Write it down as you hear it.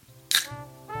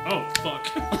Oh, fuck.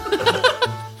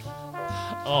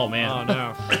 Oh man. Oh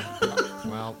no.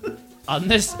 Well, On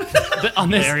this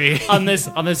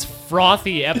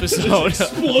frothy episode.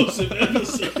 Explosive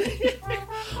episode.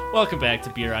 Welcome back to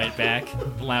Beer Right Back,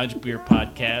 Lounge Beer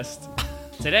Podcast.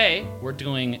 Today, we're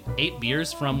doing 8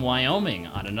 beers from Wyoming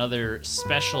on another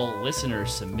special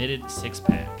listener-submitted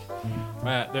 6-pack.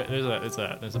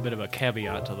 there's a bit of a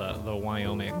caveat to the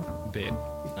Wyoming bit.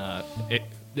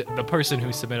 The person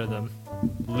who submitted them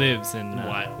lives in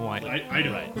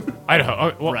Idaho. Idaho.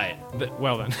 Oh, well, Right.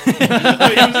 Well then.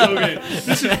 Okay.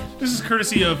 This is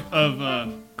courtesy of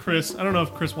Chris. I don't know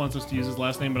if Chris wants us to use his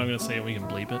last name, but I'm going to say it. We can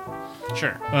bleep it.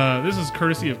 Sure. This is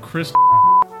courtesy of Chris,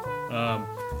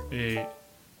 a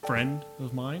friend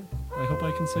of mine. I hope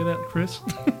I can say that, Chris.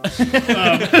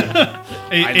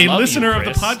 A love listener you, of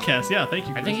the Chris. podcast. Yeah, thank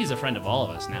you, Chris. I think he's a friend of all of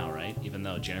us now, right? Even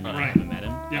though Jeremy and I Right. haven't met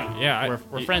him. Yeah. Yeah.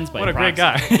 We're friends by What a great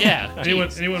proxy. guy. Yeah.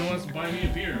 Anyone wants to buy me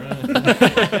a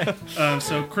beer?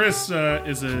 So Chris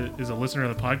is a listener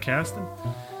of the podcast, and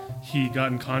he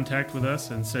got in contact with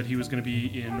us and said he was going to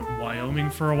be in Wyoming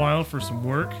for a while for some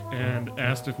work, and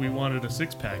asked if we wanted a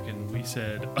 6-pack, and we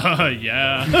said,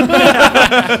 yeah.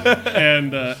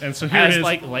 and so here As it is.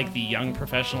 like the young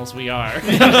professionals we are.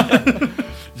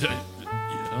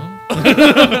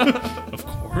 Of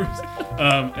course.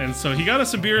 And so he got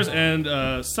us some beers,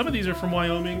 and some of these are from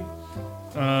Wyoming.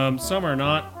 Some are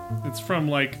not. It's from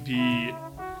like the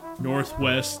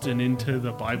Northwest and into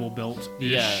the Bible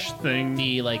Belt-ish thing.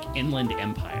 The like Inland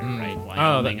Empire, right?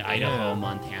 Wyoming, that- Idaho, yeah.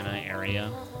 Montana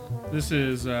area. This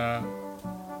is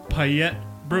Payette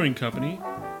Brewing Company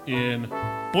in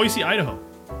Boise, Idaho.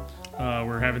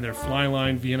 We're having their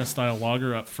Flyline Vienna-style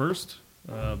lager up first.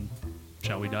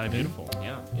 Shall we dive in?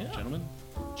 Yeah. Gentlemen.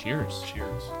 Cheers.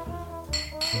 Cheers.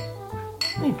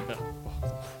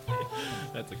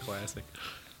 That's a classic.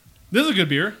 This is a good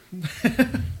beer.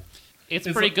 It's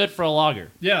pretty good for a lager.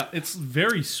 Yeah, it's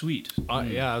very sweet.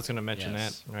 Yeah, I was gonna mention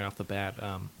Yes. that right off the bat.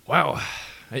 Wow,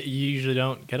 you usually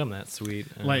don't get them that sweet.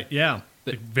 Like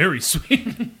very sweet.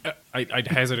 I'd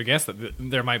hazard a guess that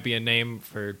there might be a name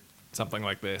for something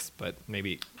like this, but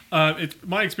maybe. It's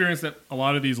my experience that a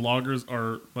lot of these lagers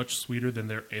are much sweeter than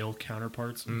their ale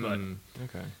counterparts. But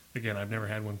Okay. again, I've never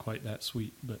had one quite that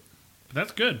sweet. But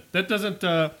that's good. That doesn't.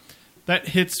 That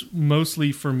hits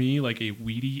mostly for me like a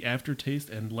weedy aftertaste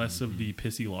and less of the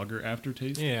pissy lager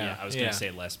aftertaste. Yeah, I was going to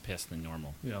say less piss than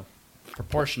normal. Yeah.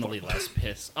 Proportionally less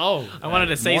piss. Oh, I wanted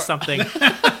to say more- something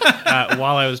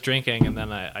while I was drinking, and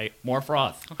then I More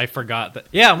froth. forgot that.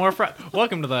 Yeah, more.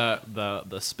 Welcome to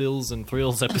the Spills and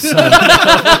Thrills episode.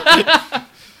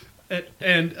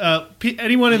 And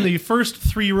anyone in the first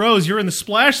 3 rows, you're in the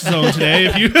splash zone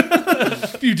today.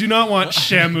 If you do not want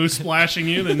Shamu splashing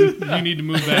you, then you need to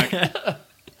move back.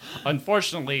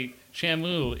 Unfortunately,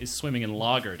 Shamu is swimming in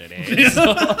lager today.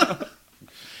 So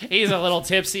he's a little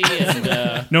tipsy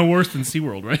and No worse than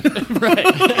SeaWorld, right?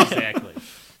 right, exactly.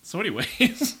 So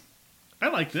anyways, I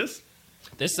like this.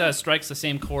 This strikes the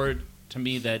same chord to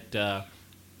me that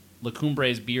La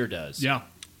Cumbre's beer does. Yeah,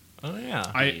 Oh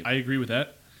yeah. I agree with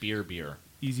that. Beer.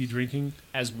 Easy drinking.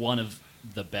 As one of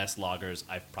the best lagers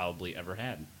I've probably ever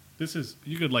had. This is,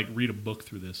 you could like read a book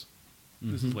through this.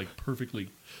 This is like perfectly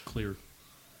clear.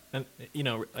 And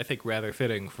I think rather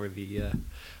fitting for the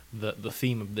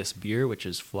theme of this beer, which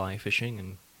is fly fishing,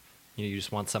 and you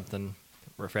just want something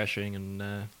refreshing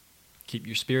and keep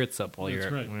your spirits up while That's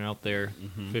you're right. when you're out there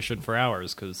fishing for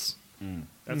hours. Because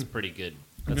That's pretty good.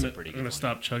 I'm That's gonna, a pretty I'm good gonna one.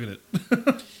 stop chugging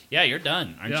it. Yeah, you're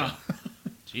done, aren't Yeah.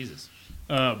 you? Jesus.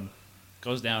 Um,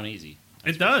 Goes down easy.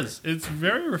 it does. It's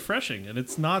very refreshing, and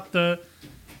it's not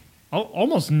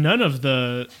almost none of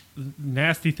the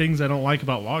nasty things I don't like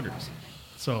about lagers.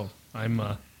 So I'm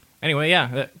anyway,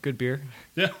 yeah, good beer.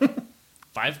 yeah.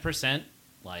 5%,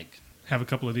 like Have a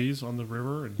couple of these on the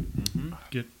river and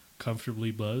get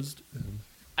comfortably buzzed.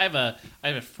 I have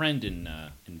a friend in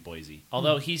Boise.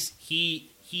 Although he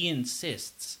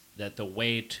insists that the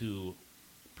way to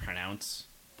pronounce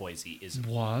Boise is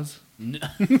Was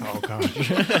Oh gosh.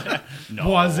 no.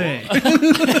 Boise.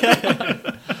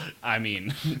 I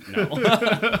mean,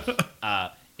 no.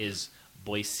 Is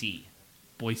Boise.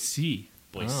 Boise.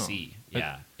 Boise.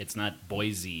 Yeah. It's not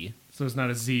Boise. So it's not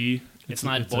a Z. It's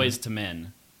not Boys to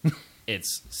Men.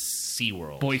 It's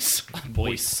SeaWorld.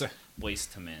 Boise. Boys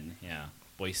to Men. Yeah.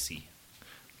 Boise.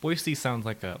 Boise sounds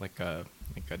like a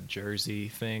Jersey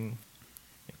thing.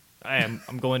 I'm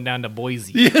going down to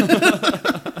Boise.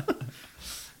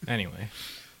 Anyway,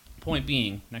 Point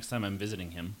being, next time I'm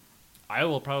visiting him, I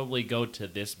will probably go to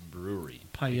this brewery.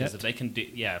 Because Payette. if they can do,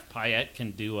 if Payette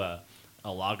can do a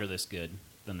lager this good,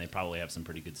 then they probably have some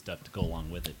pretty good stuff to go along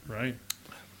with it. Right.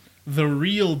 the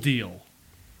real deal.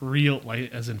 Real,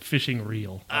 like as in fishing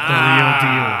reel. The real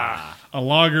deal. A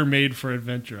lager made for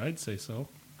adventure. I'd say so.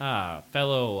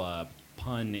 Fellow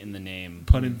pun in the name.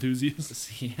 Pun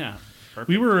enthusiasts. Yeah. Perfect.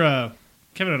 We were,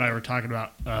 Kevin and I were talking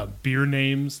about beer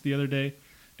names the other day,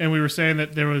 and we were saying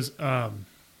that there was, I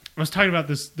was talking about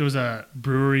this, there was a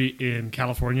brewery in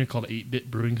California called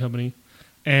 8-Bit Brewing Company,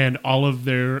 and all of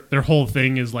their whole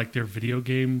thing is like their video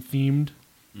game themed,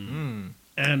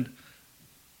 and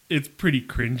it's pretty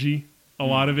cringy. A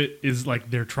lot of it is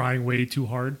like they're trying way too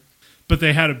hard. But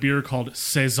they had a beer called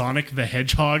Sazonic the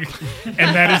Hedgehog, and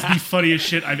that is the funniest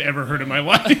shit I've ever heard in my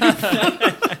life.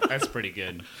 That's pretty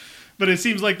good. But it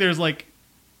seems like there's like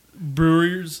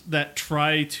brewers that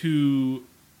try to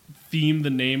theme the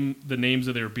names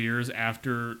of their beers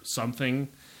after something,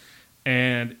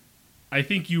 and I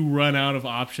think you run out of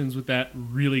options with that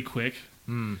really quick.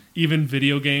 Even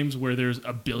video games where there's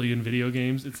a billion video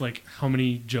games, it's like how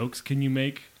many jokes can you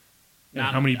make? And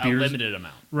Not how many beers? A limited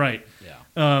amount. Right.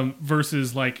 Yeah.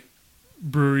 Versus like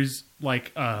breweries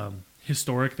like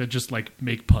Historic that just like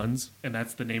make puns, and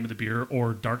that's the name of the beer,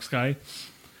 or Dark Sky.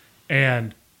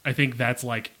 And I think that's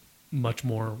like much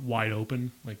more wide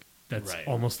open. Like that's Right.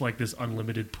 almost like this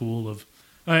unlimited pool of.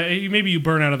 Maybe you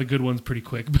burn out of the good ones pretty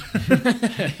quick,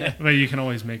 but you can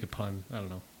always make a pun. I don't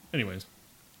know. Anyways,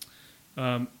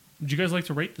 would you guys like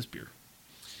to rate this beer?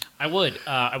 I would.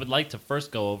 I would like to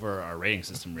first go over our rating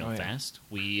system real Oh, yeah. fast.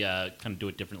 We kind of do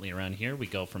it differently around here. We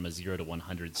go from a 0 to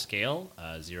 100 scale,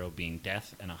 0 being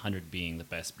death and 100 being the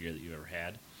best beer that you've ever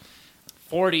had.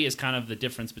 40 is kind of the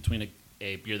difference between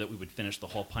a beer that we would finish the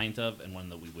whole pint of and one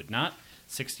that we would not.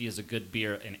 60 is a good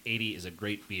beer, and 80 is a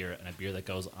great beer, and a beer that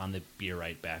goes on the Beer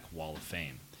Right Back Wall of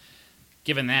Fame.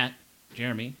 Given that,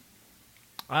 Jeremy,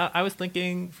 I was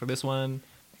thinking for this one,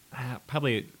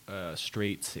 probably a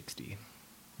straight 60.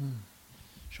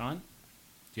 Sean, do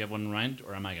you have one in mind,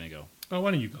 or am I going to go? Oh,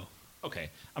 why don't you go? Okay,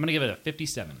 I'm going to give it a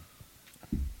 57.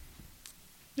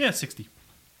 Yeah, 60.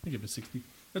 I give it a 60.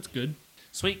 That's good.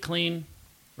 Sweet, clean,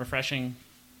 refreshing,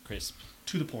 crisp.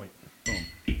 To the point. Boom.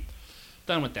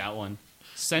 Done with that one.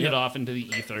 Send Yep. it off into the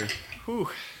ether. Whew.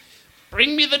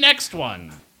 Bring me the next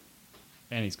one.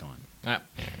 And he's gone.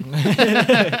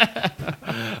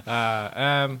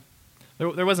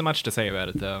 There wasn't much to say about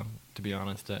it, though, to be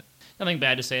honest. Nothing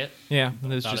bad to say it. Yeah, it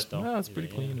was About just, it, though. well, it's pretty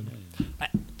Yeah, clean. yeah,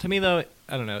 To me, though,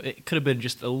 I don't know. It could have been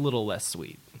just a little less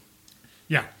sweet.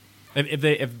 Yeah. If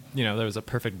there was a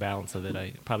perfect balance of it,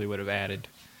 I probably would have added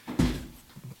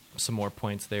some more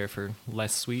points there for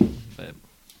less sweet. But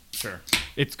Sure.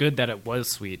 it's good that it was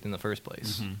sweet in the first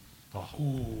place.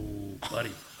 Ooh,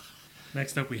 buddy.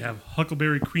 Next up, we have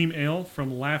Huckleberry Cream Ale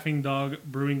from Laughing Dog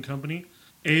Brewing Company.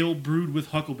 Ale brewed with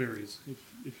huckleberries,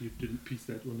 if you didn't piece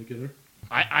that one together.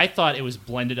 I thought it was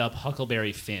blended up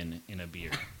Huckleberry Finn in a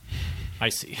beer. I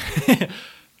see.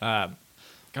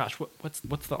 Gosh,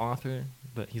 what's the author?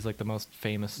 That he's like the most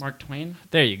famous. Mark Twain?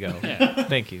 There you go. Yeah.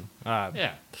 Thank you.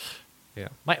 Yeah. Yeah,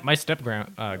 my step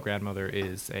grandmother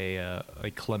is a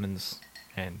Clemens,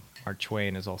 and Mark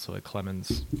Twain is also a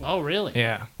Clemens. Oh, really?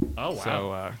 Yeah. Oh,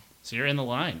 wow. So you're in the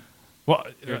line. Well,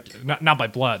 not by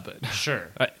blood, but Sure.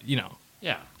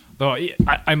 Yeah. Though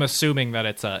I'm assuming that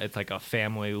it's like a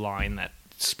family line that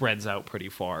spreads out pretty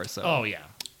far. So. Oh, yeah.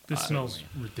 This smells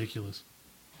ridiculous.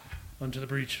 Onto the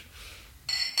breach.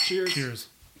 cheers! Cheers.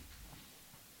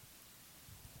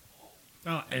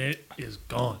 Oh, and it is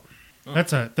gone.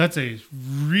 That's a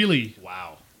really,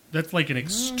 Wow. that's like an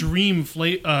extreme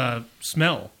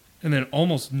smell, and then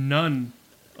almost none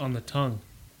on the tongue.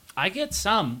 I get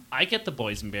some. I get the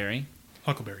boysenberry.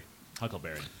 Huckleberry.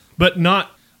 Huckleberry. But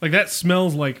not, like that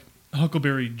smells like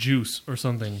huckleberry juice or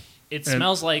something. It And-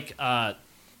 smells like that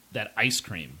ice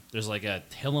cream. There's like a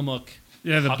Tillamook.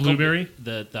 Yeah, the blueberry?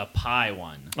 The pie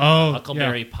one. Oh,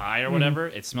 Huckleberry yeah. pie or whatever.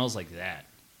 It smells like that.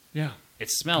 Yeah. It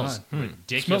smells God. It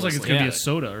ridiculous. smells like it's going to be a good.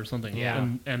 soda or something. Yeah.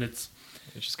 And it's,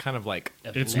 It's just kind of like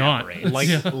It's not.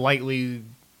 evaporates. lightly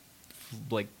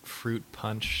like fruit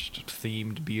punched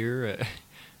themed beer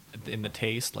in the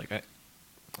taste. Like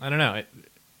I don't know.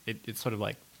 It's sort of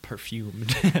like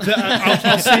perfumed.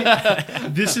 I'll say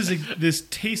this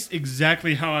tastes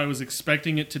exactly how I was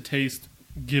expecting it to taste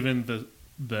given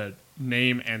the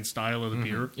name and style of the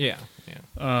beer. yeah.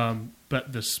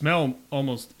 But the smell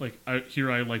almost like I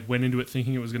went into it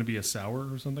thinking it was going to be a sour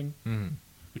or something,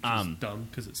 which is dumb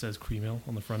because it says cream ale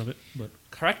on the front of it. But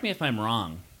Correct me if I'm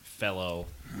wrong, fellow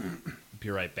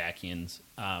Beer Right Backians.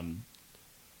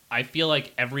 I feel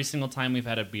like every single time we've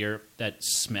had a beer that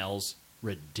smells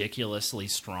ridiculously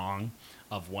strong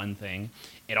of one thing,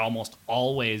 it almost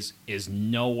always is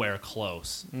nowhere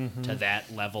close to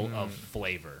that level of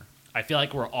flavor. I feel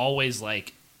like we're always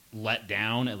like let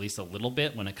down at least a little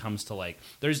bit when it comes to like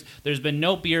there's been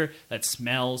no beer that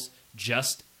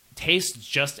tastes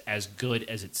just as good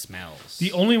as it smells.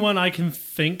 The only one I can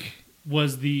think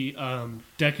was the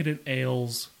Decadent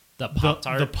Ales, the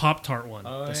Pop-Tart, the Pop-Tart one.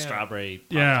 the strawberry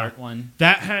Yeah. Pop-Tart one.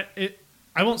 That had it.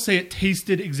 I won't say it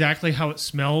tasted exactly how it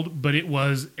smelled, but it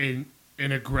was an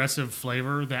aggressive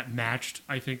flavor that matched,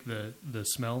 I think, the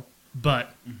smell.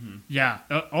 But yeah,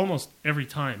 almost every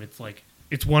time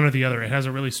it's one or the other. It has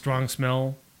a really strong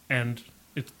smell, and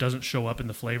it doesn't show up in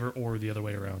the flavor, or the other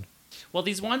way around. Well,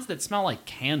 these ones that smell like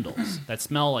candles, that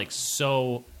smell like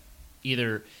so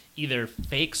either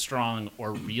fake strong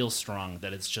or real strong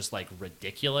that it's just like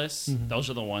ridiculous. Those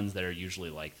are the ones that are usually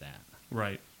like that.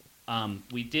 Right.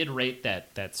 We did rate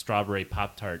that strawberry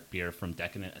Pop-Tart beer from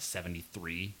Decadent a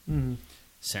 73.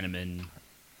 Cinnamon,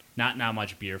 not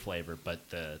much beer flavor, but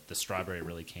the strawberry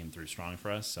really came through strong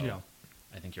for us. So Yeah.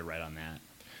 I think you're right on that.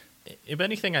 If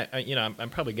anything, I'm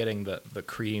probably getting the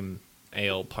cream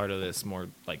ale part of this more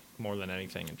than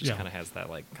anything. It just Yeah. kind of has that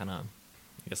like kind of,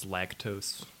 I guess,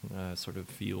 lactose sort of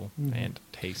feel and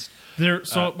taste.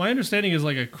 So my understanding is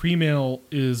like a cream ale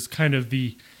is kind of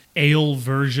the ale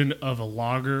version of a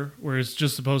lager, where it's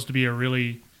just supposed to be a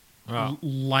really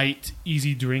light,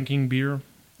 easy drinking beer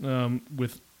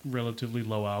with relatively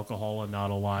low alcohol and not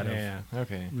a lot of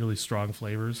Okay. really strong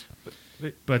flavors.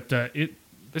 But But it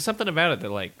there's something about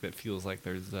it that feels like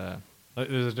there's a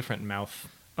different mouth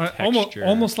texture.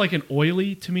 almost like an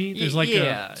oily to me. There's like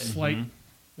Yeah. a slight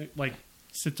like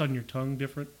sits on your tongue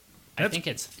different. I think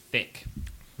it's thick,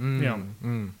 Yeah.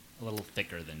 a little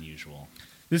thicker than usual.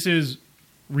 This is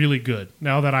really good.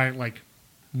 Now that I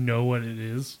know what it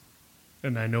is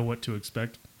and I know what to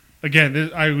expect. Again,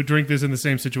 I would drink this in the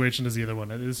same situation as the other one.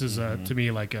 This is to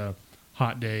me like a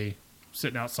hot day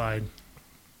sitting outside.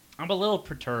 I'm a little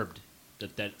perturbed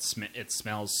that it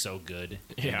smells so good,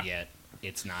 Yeah. and yet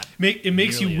it's not. It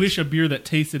makes you nearly wish a beer that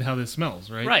tasted how this smells,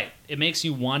 right? Right. It makes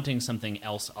you wanting something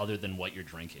else other than what you're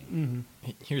drinking.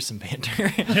 Here's some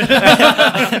banter.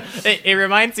 it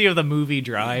reminds you of the movie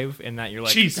Drive, in that you're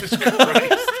like, Jesus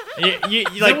Christ. you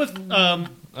Is like that with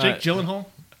Jake Gyllenhaal?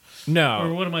 no.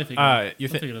 Or what am I thinking? you're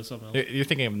I'm thinking of something else. You're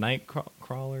thinking of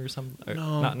Nightcrawler or something? Or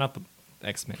No. not the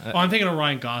X-Men. Oh, I'm thinking of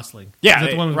Ryan Gosling. Yeah, Is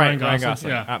that the one with Ryan Ryan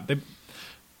Gosling. Gosling?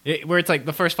 Yeah. Where it's like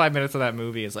the first 5 minutes of that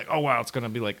movie is like, oh wow, it's gonna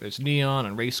be like there's neon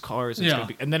and race cars. Yeah.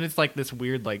 And then it's like this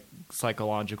weird like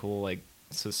psychological like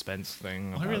suspense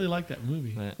thing. I really like that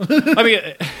movie. I mean,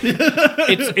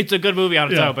 it's a good movie on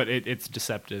its Yeah. own, but it's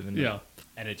deceptive. And Yeah.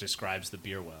 And it describes the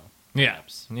beer well. yeah,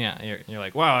 Perhaps. yeah. You're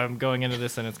like, wow, I'm going into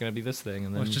this and it's gonna be this thing, and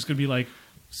then Well, it's just going to be like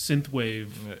synthwave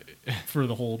for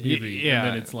the whole movie. yeah, And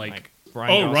then it's like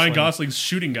Ryan Ryan Gosling's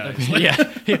shooting guys. yeah,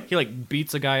 he like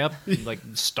beats a guy up, and, like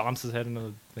stomps his head into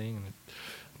the thing.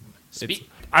 And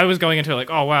I was going into it like,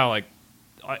 oh wow, like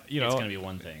It's going to be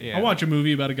one thing. Yeah. I'll watch a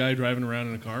movie about a guy driving around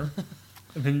in a car.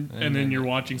 And then you're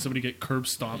watching somebody get curb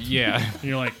stomped. Yeah. And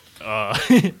you're like,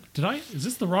 is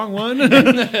this the wrong one?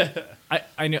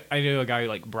 I knew a guy who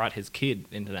like brought his kid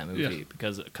into that movie Yeah.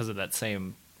 because of that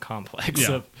same complex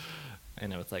Yeah. of,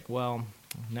 and it was like, well,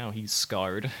 now he's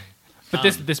scarred. But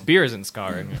this beer isn't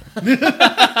scarred.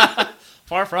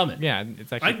 Far from it. Yeah,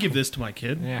 it's actually. I'd give this to my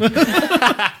kid.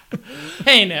 Yeah.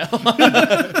 Hey, now.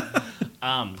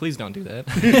 Please don't do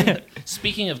that.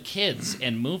 Speaking of kids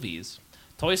and movies,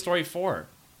 Toy Story 4,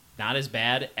 not as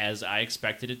bad as I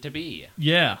expected it to be.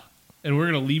 Yeah. And we're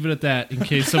going to leave it at that in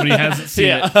case somebody hasn't seen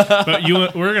it. But we're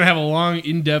going to have a long,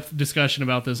 in-depth discussion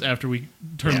about this after we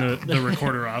turn the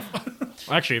recorder off.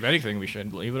 Actually, if anything, we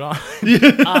should leave it on.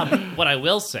 What I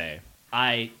will say,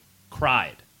 I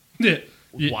cried Yeah.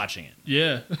 watching it.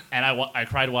 Yeah. And I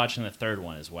cried watching the third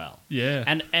one as well. Yeah.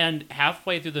 And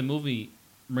halfway through the movie,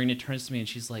 Marina turns to me and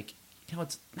she's like,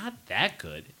 it's not that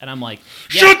good. And I'm like,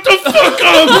 yeah. Shut the fuck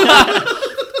up!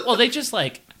 Well, they just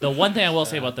the one thing I will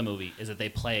say about the movie is that they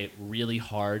play really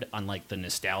hard on the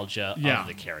nostalgia Yeah. of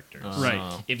the characters.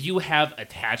 Right. If you have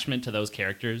attachment to those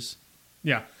characters,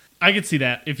 Yeah. I could see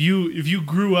that. If you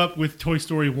grew up with Toy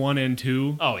Story 1 and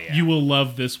 2, Oh, yeah. you will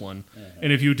love this one.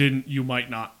 And if you didn't, you might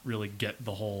not really get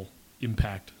the whole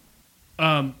impact.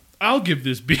 I'll give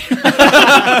this beer.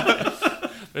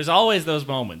 there's always those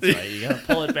moments, right? You gotta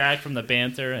pull it back from the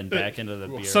banter and back into the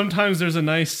beer. Sometimes there's a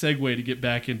nice segue to get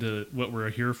back into what we're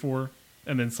here for.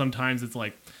 And then sometimes it's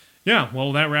like, yeah,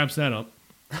 well, that wraps that up.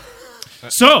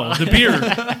 So, the beer.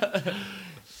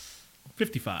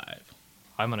 55.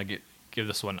 I'm gonna give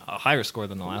this one a higher score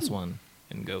than the last one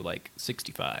and go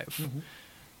 65.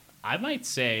 I might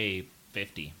say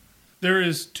 50. There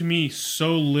is, to me,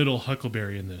 so little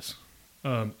Huckleberry in this.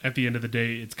 At the end of the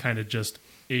day, it's kind of just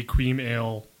a cream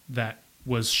ale that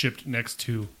was shipped next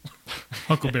to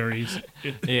Huckleberries.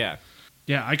 Yeah.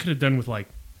 Yeah, I could have done with like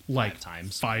 5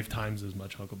 times as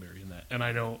much Huckleberry in that. And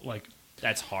I know like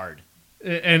That's hard.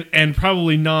 and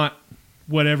probably not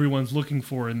what everyone's looking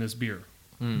for in this beer.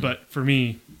 But for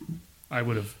me, I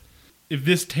would have, if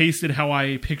this tasted how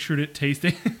I pictured it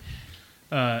tasting,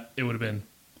 it would have been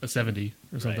a 70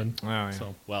 or something. Oh, yeah.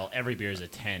 So, Well, every beer is a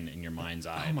 10 in your mind's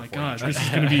eye. oh my before you god, try this to- is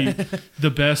going to be the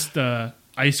best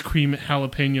ice cream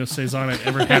jalapeno saison I've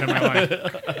ever had in my life.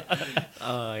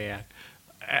 Oh yeah.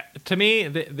 To me,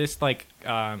 this like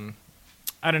I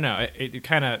don't know. It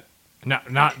kind of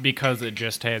not because it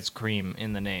just has cream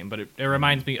in the name, but it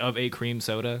reminds me of a cream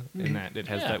soda in that it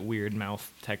has Yeah. that weird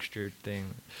mouth texture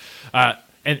thing.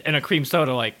 And a cream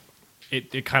soda, like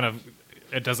it kind of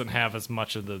it doesn't have as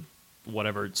much of the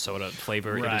whatever soda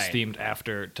flavor it is Right. themed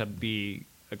after to be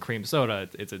a cream soda.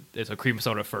 It's a cream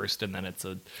soda first, and then it's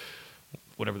a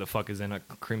whatever the fuck is in a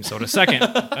cream soda second.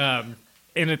 And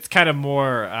it's kind of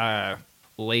more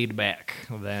laid back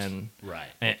than Right.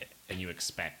 And you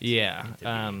expect. yeah. it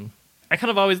to be. I kind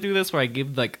of always do this where I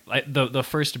give like the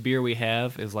first beer we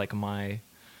have is like my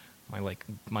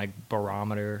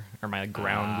barometer or my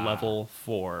ground level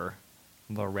for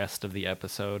the rest of the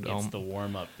episode. It's the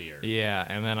warm-up beer. Yeah,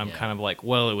 and then I'm Yeah. kind of like,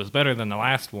 well, it was better than the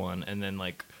last one, and then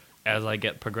like as I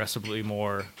get progressively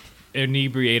more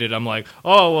inebriated, I'm like,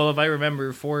 oh well, if I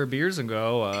remember 4 beers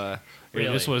ago,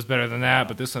 Really? this was better than that,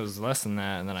 but this was less than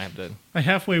that, and then I have to. I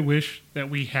halfway wish that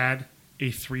we had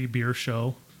a 3 beer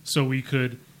show so we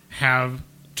could have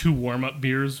 2 warm-up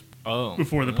beers Oh,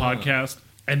 before the podcast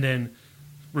and then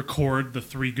record the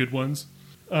 3 good ones.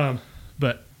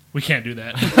 But we can't do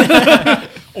that.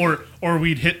 or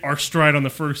we'd hit our stride on the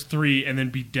first 3 and then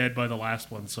be dead by the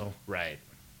last one. So Right.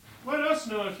 let us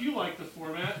know if you like the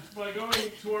format by going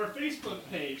to our Facebook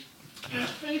page at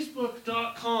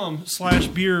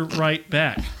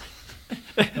facebook.com/beerrightback.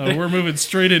 We're moving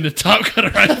straight into Top Cutter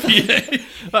IPA.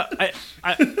 But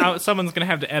someone's gonna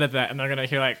have to edit that, and they're gonna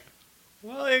hear like,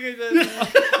 well,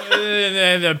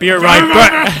 the beer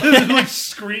right. Like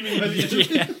screaming by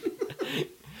the end.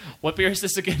 What beer is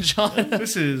this again, John?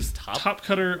 This is Top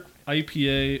Cutter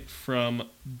IPA from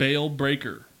Bale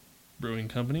Breaker Brewing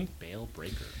Company. Bale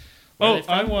Breaker. Where Oh, are they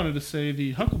from? I wanted to say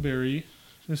the Huckleberry.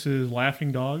 This is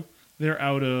Laughing Dog. They're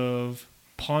out of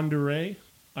Ponderay,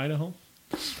 Idaho.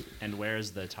 And where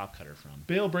is the Top Cutter from?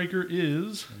 Bale Breaker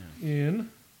is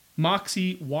in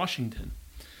Moxie, Washington.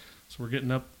 So we're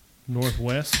getting up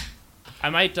northwest. I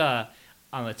might, on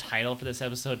the title for this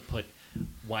episode, put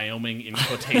Wyoming in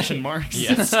quotation marks.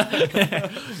 Yes.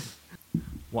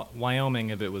 Wyoming,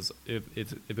 if it was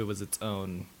its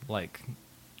own like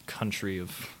country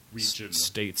of Region.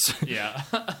 states. Yeah.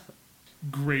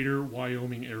 Greater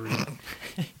Wyoming area,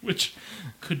 which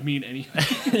could mean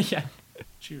anything. Yeah.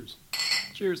 Cheers.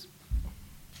 Cheers.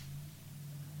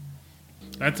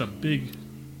 That's a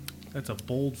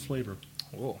bold flavor.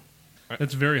 Whoa.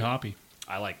 That's very hoppy.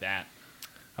 I like that.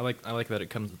 I like that it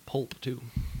comes with pulp too.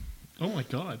 Oh my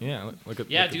god. Yeah. Yeah, look at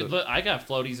dude, the look, I got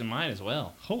floaties in mine as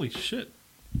well. Holy shit.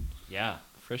 Yeah.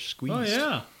 fresh squeezed. Oh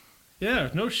yeah. Yeah,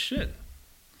 no shit.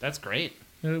 That's great.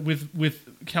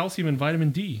 With calcium and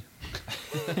vitamin D.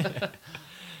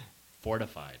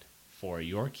 Fortified for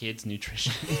your kids'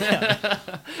 nutrition.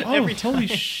 Oh, holy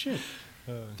shit.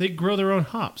 They grow their own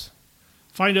hops.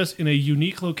 Find us in a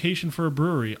unique location for a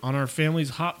brewery on our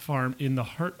family's hop farm in the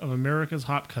heart of America's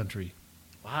hop country.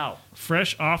 Wow.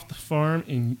 Fresh off the farm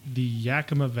in the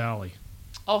Yakima Valley.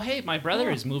 Oh, hey, my brother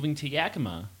is moving to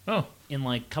Yakima Oh, in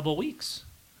like a couple weeks.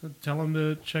 tell them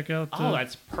to check out. Oh,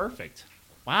 that's perfect.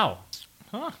 Wow.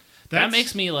 Huh. That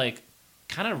makes me like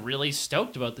kind of really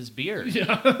stoked about this beer.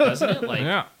 Yeah. Doesn't it? Like,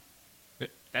 Yeah.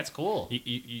 that's cool.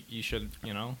 You should,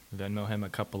 Venmo him a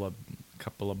couple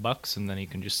of bucks, and then he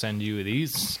can just send you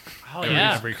these. Oh,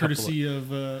 yeah. every couple courtesy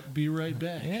of Be Right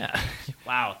Back. Yeah.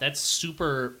 Wow, that's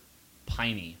super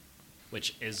piney,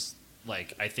 which is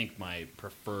like I think my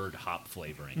preferred hop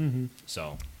flavoring.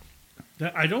 So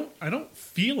I don't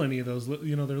feel any of those. They're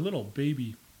little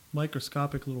baby,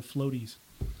 microscopic little floaties.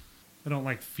 I don't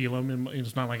like feel them.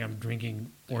 It's not like I'm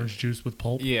drinking orange juice with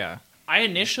pulp. Yeah. I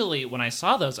initially, when I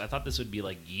saw those, I thought this would be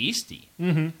like yeasty.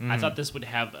 I thought this would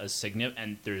have a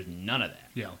and there's none of that.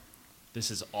 Yeah. This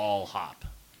is all hop.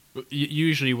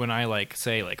 Usually, when I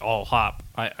say all hop,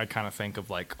 I kind of think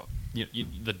of like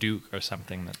the Duke or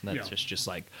something that's Yeah. just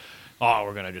like, oh,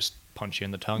 we're gonna just punch you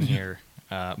in the tongue here.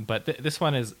 But this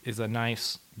one is a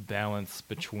nice balance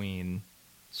between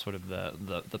sort of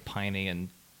the piney and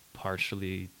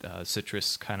partially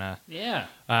citrus kind of. Yeah.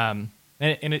 And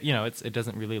it it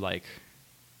doesn't really like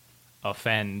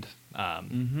offend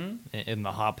in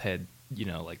the hop head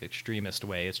like extremist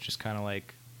way. It's just kind of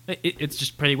like it's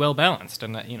just pretty well balanced,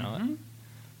 and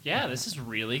Yeah, this is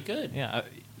really good. yeah.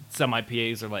 Some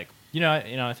IPAs are like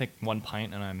I think 1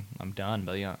 pint and I'm done,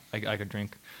 but I could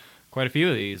drink quite a few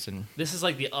of these, and This is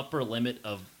like the upper limit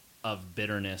of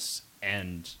bitterness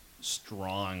and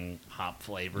strong hop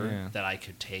flavor Yeah. that I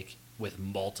could take with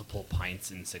multiple pints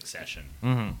in succession.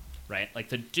 Mhm. Right? Like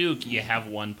the Duke, you have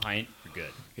 1 pint, you're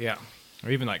good. yeah. Or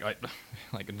even like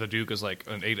the Duke is like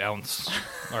an 8 ounce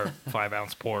or 5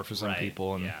 ounce pour for some Right,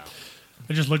 people, and yeah.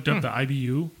 I just looked up the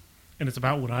IBU, and it's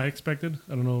about what I expected.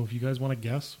 I don't know if you guys want to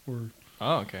guess, or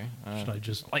oh, okay. should I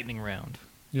just... Lightning round.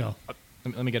 Yeah.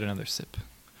 Let me get another sip.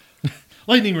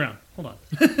 Lightning round. Hold on.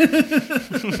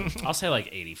 I'll say like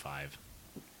 85.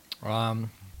 I'll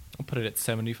put it at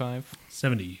 75.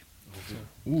 70.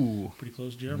 Ooh, Pretty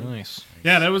close, Jeremy. nice.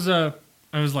 Yeah, that was I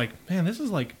was like, man, this is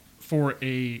like for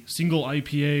a single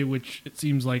IPA, which it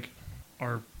seems like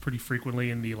are pretty frequently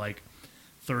in the like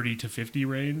 30 to 50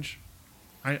 range.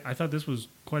 I thought this was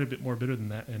quite a bit more bitter than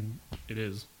that, and it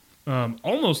is.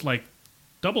 Almost like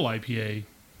double IPA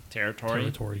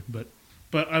territory, but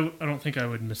I don't think I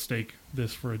would mistake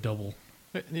this for a double.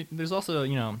 There's also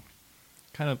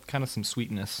kind of some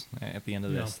sweetness at the end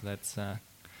of this. That's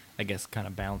I guess kind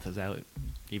of balances out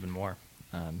even more.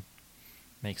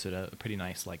 Makes it a pretty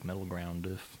nice like middle ground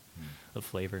of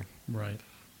flavor. Right.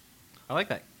 I like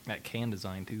that can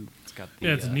design too. It's got the,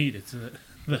 Yeah, it's neat. It's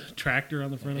the tractor on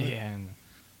the front of it. Yeah, and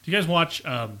Do you guys watch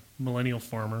Millennial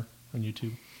Farmer on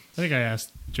YouTube? I think I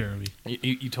asked Jeremy.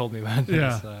 you told me about this.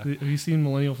 Yeah. Have you seen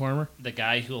Millennial Farmer? The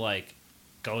guy who like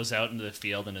goes out into the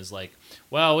field and is like,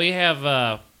 "Well, we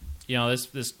have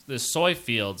this soy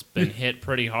field's been hit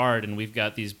pretty hard, and we've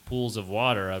got these pools of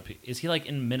water up." Is he like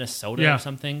in Minnesota Yeah. or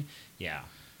something? Yeah,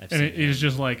 I've And seen it is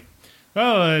just like,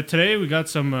 oh, today we got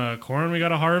some corn we got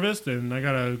to harvest, and I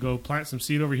got to go plant some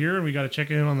seed over here, and we got to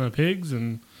check in on the pigs.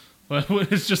 And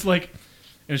it's just like,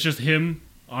 it's just him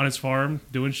on his farm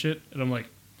doing shit. And I'm like,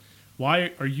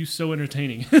 why are you so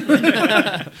entertaining?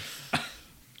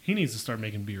 He needs to start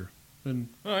making beer. Then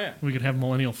Oh yeah. we could have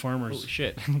Millennial Farmers Holy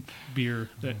shit. beer.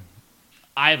 That,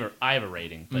 I have a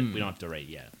rating, but we don't have to rate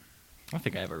yet. I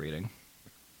think I have a rating.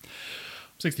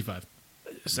 65.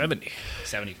 70.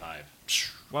 75.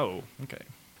 Whoa. Okay.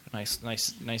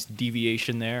 Nice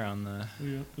deviation there on the.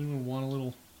 We want a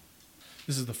little.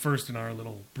 This is the first in our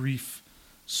little brief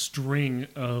string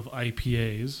of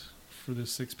IPAs for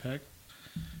this 6-pack.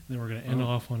 Then we're going to end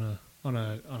off on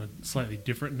a slightly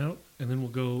different note, and then we'll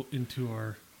go into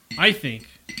our. I think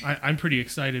I'm pretty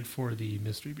excited for the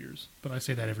mystery beers, but I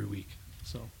say that every week.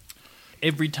 So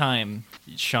Every time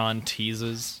Sean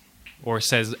teases or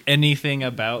says anything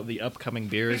about the upcoming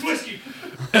beers,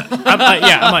 I'm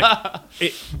like,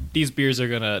 these beers are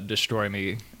gonna destroy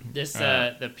me. This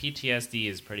the PTSD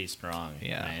is pretty strong.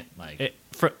 Yeah. Right?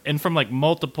 Like From like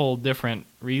multiple different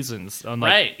reasons. On, like,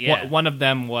 Right, yeah. One of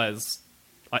them was,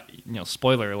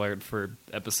 spoiler alert for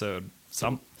episode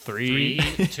 3.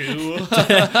 3, 2.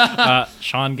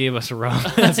 Sean gave us a rum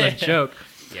as a joke.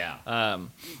 Yeah.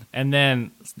 And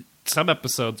then some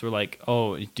episodes were like,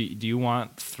 oh, do you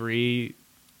want 3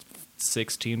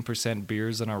 16%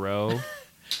 beers in a row?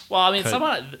 Well, I mean,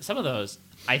 Could- some of those,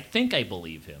 I think I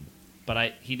believe him,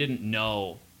 but he didn't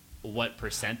know what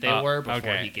percent they were before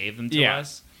okay. he gave them to Yeah.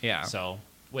 us. Yeah. So,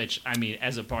 which I mean,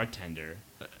 as a bartender,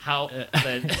 how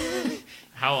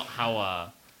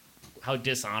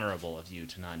dishonorable of you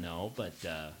to not know, but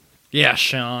Yeah,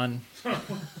 Sean.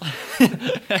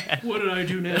 what did I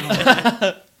do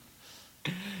now?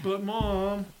 But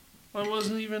Mom, I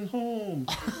wasn't even home.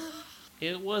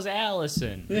 it was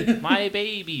Allison, my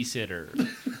babysitter.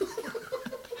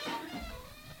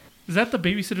 Is that the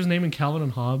babysitter's name in Calvin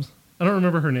and Hobbes? I don't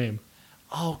remember her name.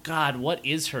 Oh God, what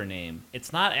is her name?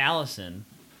 It's not Allison.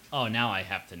 Oh, now I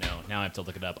have to know. Now I have to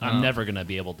look it up. I'm never gonna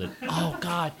be able to. Oh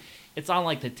God, it's on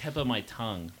like the tip of my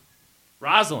tongue.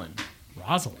 Rosalind.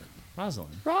 Rosalind.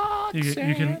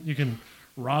 You can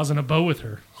rosin a bow with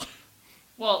her.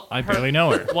 Well, I barely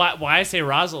know her. Why I say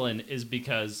Rosalind is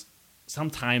because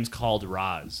sometimes called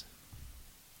Roz.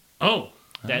 Oh.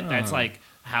 That's like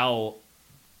how.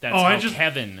 That's Oh, how I just-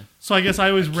 Kevin. So I guess I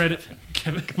always read it.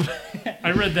 Kevin.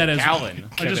 I read that as Calvin.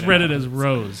 I just read it as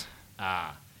Rose,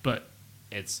 Ah, but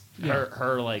it's Yeah.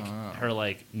 her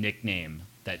like nickname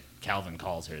that Calvin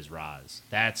calls her is Roz.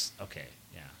 That's okay.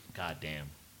 Yeah. God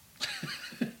damn.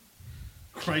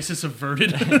 crisis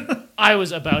averted. I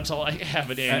was about to like have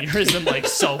an aneurysm like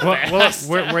so fast.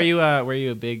 Were you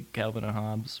a big Calvin and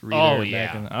Hobbes reader? Oh, back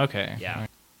yeah. in the, okay. Yeah.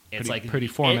 It's Pretty- like pretty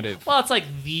formative. Well, it's like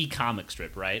the comic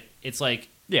strip, right? It's like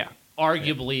Yeah.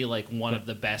 arguably like one of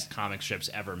the best comic strips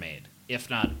ever made, if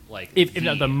not like If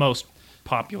not the most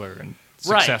popular and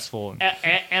Right. successful.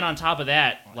 And, And on top of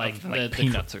that, like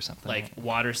peanuts or something. like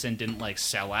Waterson didn't like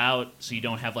sell out, so you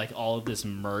don't have like all of this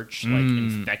merch like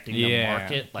infecting the yeah,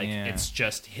 market. Like yeah. it's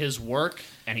just his work,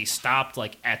 and he stopped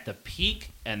like at the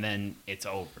peak, and then it's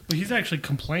over. But he's actually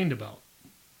complained about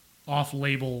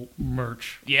off-label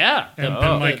merch. Yeah, And the,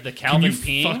 been like, the can Calvin you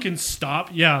peeing, fucking stop?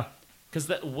 Yeah. because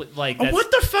that like Oh, that's,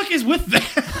 what the fuck is with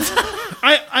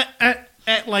that?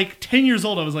 At like 10 years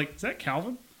old, I was like, is that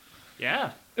Calvin?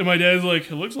 yeah. And my dad's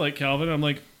like, it looks like Calvin. I'm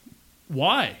like,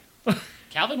 why?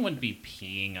 Calvin wouldn't be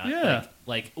peeing on Yeah.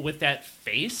 like with that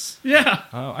face. Yeah.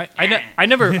 I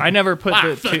never put Ah,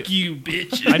 the Fuck two, you,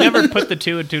 bitch. I never put the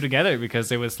two and two together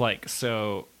because it was like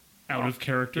so. Out of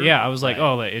character. Yeah, I was like, Right.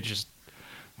 oh, it just,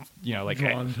 like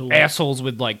Drawn to life. assholes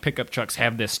with like pickup trucks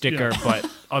have this sticker, Yeah.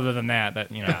 but other than that,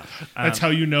 That's how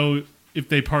you know if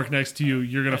they park next to you,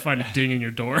 you're going to find a ding in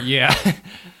your door. yeah.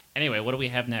 Anyway, what do we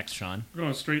have next, Sean? We're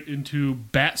going straight into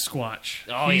Bat Squatch.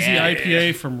 Oh, Easy yeah.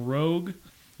 IPA from Rogue.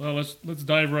 Well, let's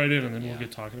dive right in and then Yeah. we'll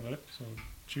get talking about it. So,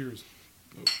 cheers.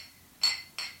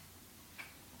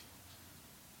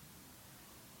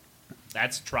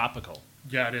 That's tropical.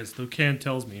 Yeah, it is. The can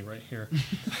tells me right here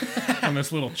on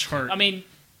this little chart. I mean,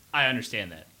 I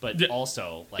understand that, but Yeah.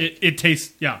 also like It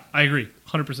tastes. Yeah, I agree,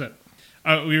 100%.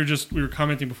 We were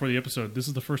commenting before the episode. This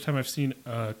is the first time I've seen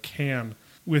a can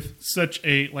with such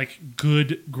a like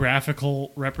good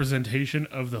graphical representation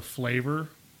of the flavor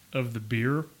of the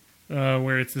beer,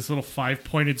 where it's this little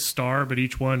 5-pointed star, but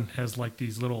each one has like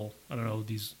these little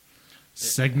these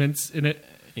segments in it,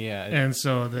 Yeah. and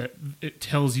so that it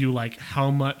tells you like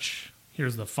how much.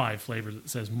 Here's the 5 flavors. It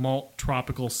says malt,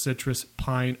 tropical, citrus,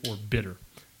 pine, or bitter,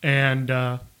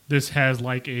 and this has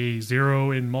like a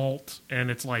 0 in malt, and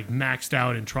it's like maxed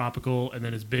out in tropical, and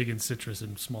then it's big in citrus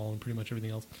and small in pretty much everything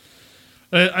else.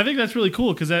 I think that's really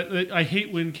cool because I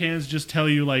hate when cans just tell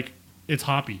you like it's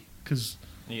hoppy because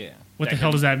yeah. what that the hell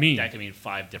could- does that mean? That could mean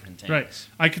 5 different things. Right.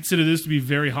 I consider this to be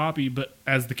very hoppy, but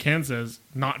as the can says,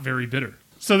 not very bitter.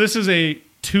 So this is a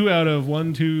 2 out of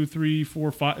 1, 2, 3,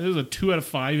 4, 5. This is a 2 out of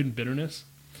 5 in bitterness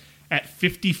at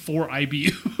 54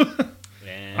 IBU.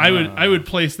 And I would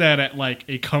place that at like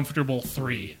a comfortable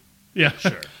 3. Yeah.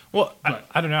 sure. Well, But-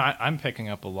 I don't know. I'm picking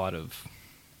up a lot of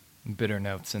bitter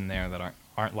notes in there that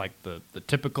aren't like the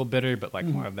typical bitter, but like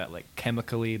more of that like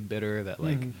chemically bitter. That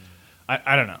like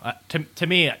I don't know. To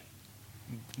me,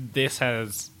 this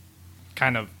has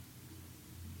kind of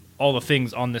all the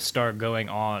things on this star going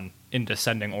on in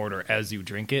descending order as you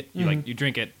drink it. You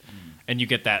drink it, and you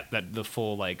get that the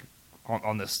full like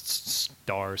on this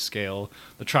star scale,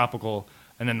 the tropical,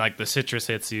 and then like the citrus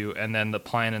hits you, and then the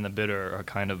pine and the bitter are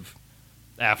kind of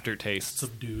aftertastes.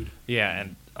 Subdued. Yeah,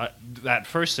 and that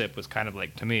first sip was kind of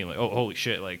like, to me, like, oh, holy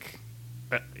shit, like,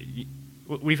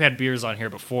 we've had beers on here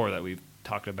before that we've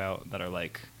talked about that are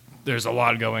like, there's a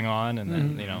lot going on, and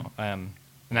then, and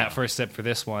that first sip for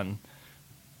this one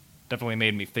definitely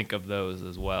made me think of those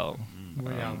as well.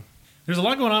 Yeah. There's a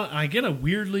lot going on. I get a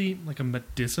weirdly like a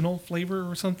medicinal flavor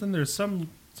or something. There's something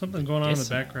going on in the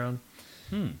Medicinal. background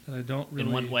that I don't really.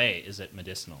 In what way is it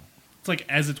medicinal? It's like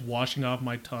as it's washing off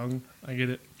my tongue, I get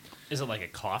it. Is it like a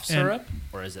cough And- syrup,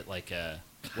 or is it like a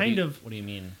Kind of. What do you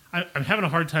mean? I'm having a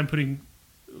hard time putting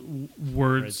words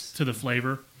Words. to the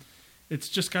flavor. It's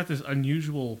just got this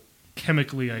unusual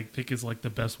chemically. I think is like the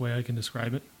best way I can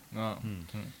describe it. Oh.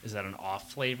 Is that an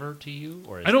off flavor to you,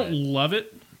 or is I don't that- love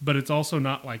it, but it's also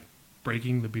not like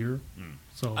breaking the beer.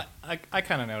 So I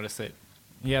kind of notice it.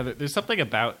 Yeah, there's something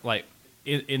about, like,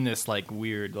 in this, like,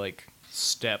 weird, like,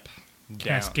 step down.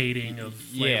 cascading of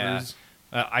flavors.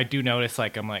 Yeah. I do notice,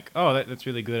 like, I'm like, oh, that's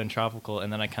really good and tropical,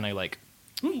 and then I kind of, like,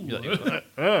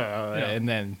 and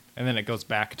then it goes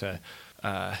back to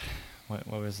what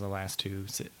was the last two?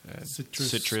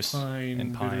 Citrus, pine,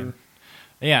 and pine. bitter.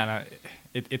 Yeah,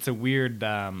 and it's a weird,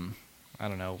 I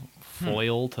don't know,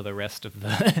 foil to the rest of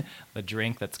the the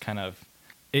drink. That's kind of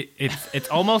it's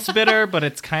almost bitter, but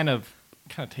it's kind of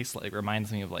tastes like,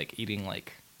 reminds me of like eating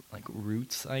like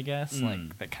roots, I guess,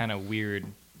 like that kind of weird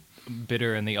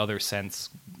bitter in the other sense,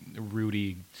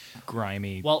 rooty,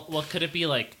 grimy. Well, could it be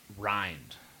like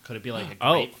rind? Could it be like a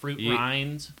Oh, grapefruit ye-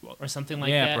 rind or something like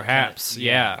yeah, that? perhaps.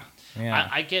 Yeah.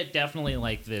 I get definitely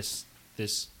like this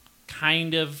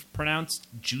kind of pronounced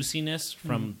juiciness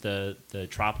from the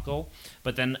tropical,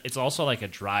 but then it's also like a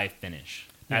dry finish.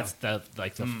 That's the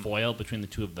foil between the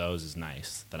two of those is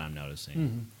nice that I'm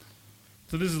noticing.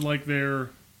 So this is like their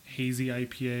hazy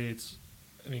IPA. It's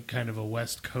kind of a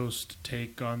West Coast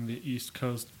take on the East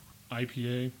Coast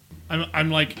IPA. I'm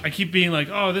like, I keep being like,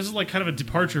 oh, this is like kind of a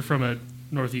departure from a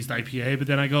Northeast IPA, but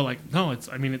then I go like, no, it's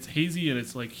hazy and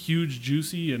it's like huge,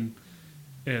 juicy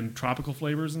and tropical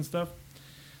flavors and stuff.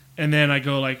 And then I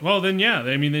go like, well, then yeah,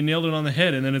 I mean, they nailed it on the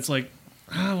head. And then it's like,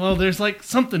 well, there's like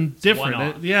something different.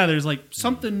 one-off. There's like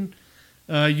something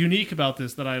unique about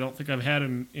this that I don't think I've had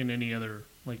in any other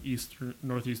like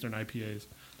northeastern IPAs.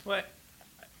 What?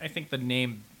 I think the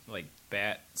name like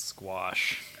Bat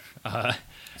Squash.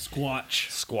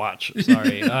 Squatch.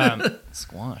 Sorry,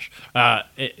 squash.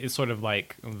 It's sort of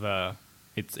like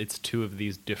it's two of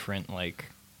these different like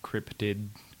cryptoid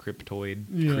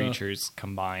Yeah. creatures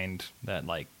combined that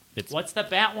like it's What's the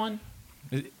bat one?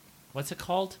 Is it- What's it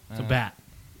called? It's a bat.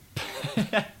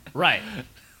 Right.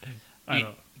 I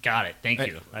know. Got it. Thank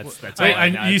you. That's all.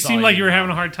 You that's seem all like you were know.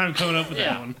 having a hard time coming up with Yeah.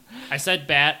 that one. I said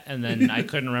bat, and then I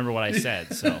couldn't remember what I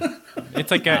said. So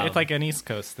it's like an East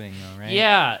Coast thing though, right?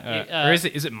 yeah, Or is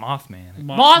it Mothman?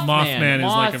 Mothman is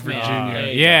like a Mothman. Virginia.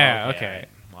 There you Yeah, go. okay.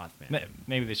 Mothman.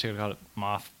 Maybe they should have called it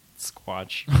Moth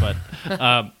Squatch,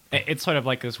 but it's sort of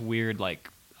like this weird like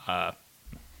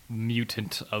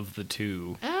mutant of the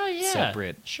two Oh yeah.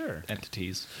 separate Sure.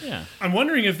 entities. Yeah. I'm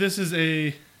wondering if this is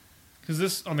because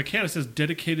this on the can it says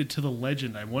dedicated to the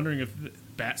legend. I'm wondering if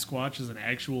Bat Squatch is an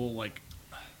actual like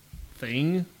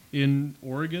thing in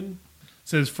Oregon. It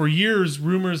says for years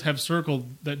rumors have circled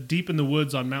that deep in the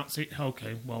woods on Mount St.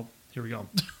 Okay, well here we go.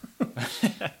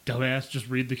 Dumbass, just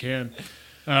read the can.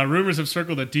 Rumors have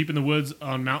circled that deep in the woods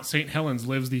on Mount St. Helens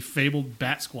lives the fabled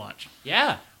Bat Squatch.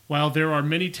 Yeah. While there are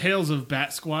many tales of Bat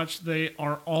Squatch, they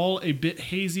are all a bit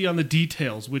hazy on the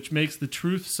details, which makes the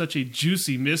truth such a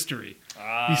juicy mystery.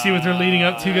 You see what they're leading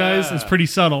up to, guys? It's pretty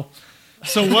subtle.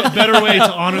 So what better way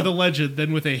to honor the legend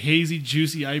than with a hazy,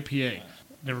 juicy IPA?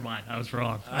 Never mind, I was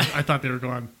wrong. I thought they were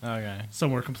going Okay.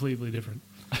 somewhere completely different.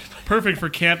 Perfect for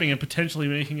camping and potentially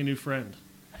making a new friend.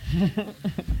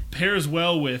 Pairs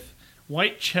well with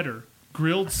white cheddar,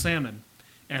 grilled salmon,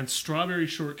 and strawberry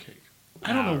shortcake.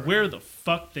 I don't know where the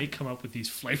fuck they come up with these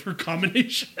flavor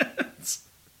combinations.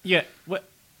 Yeah. What?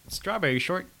 Strawberry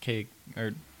shortcake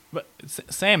or what?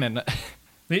 Salmon?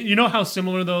 You know how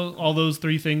similar all those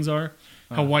three things are?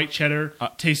 How white cheddar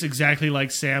tastes exactly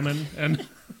like salmon, and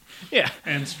Yeah.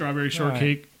 and strawberry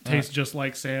shortcake tastes just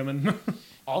like salmon.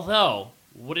 Although,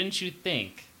 wouldn't you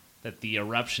think that the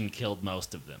eruption killed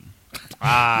most of them?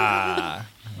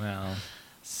 Well.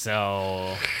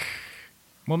 So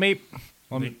Maybe.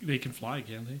 they can fly,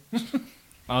 can't they?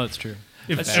 Oh, that's true.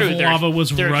 If That's true. lava was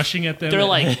They're- rushing at them, they're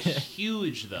like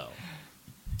huge, though.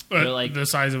 they're like- the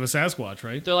size of a Sasquatch,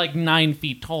 right? They're like 9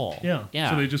 feet tall. Yeah. Yeah.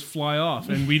 So they just fly off,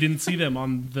 and we didn't see them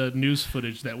on the news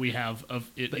footage that we have of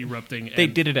it erupting. They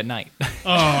and- did it at night. Oh,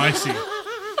 I see.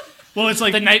 Well, it's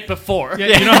like the night before. Yeah,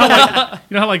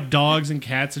 you know how like dogs and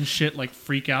cats and shit like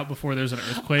freak out before there's an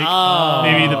earthquake. Oh.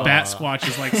 Maybe the Bat Squatch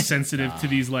is like sensitive to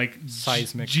these like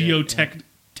Seismic tectonic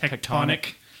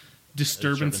Tectonic.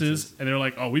 disturbances, and they're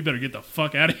like, "Oh, we better get the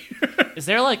fuck out of here." Is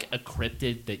there like a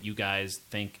cryptid that you guys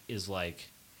think is like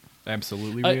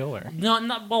Absolutely Uh, real, or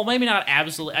not well, maybe not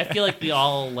absolutely. I feel like we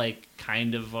all like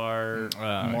kind of are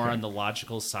more okay. on the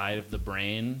logical side of the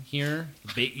brain here.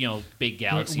 Big, big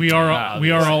galaxy. we are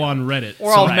all on Reddit.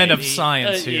 We're all Right. men of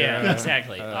science here. Yeah,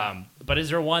 exactly. But is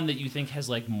there one that you think has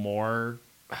like more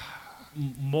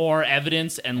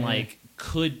evidence and like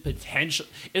could potential?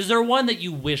 Is there one that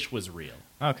you wish was real?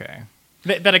 Okay.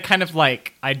 That I kind of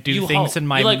like. I do You things hope. in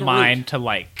my You, like, mind root. to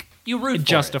like You root for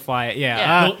justify it. Yeah.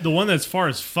 Yeah. The one that's far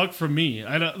as fuck from me.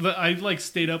 I like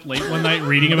stayed up late one night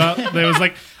reading about. There was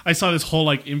like I saw this whole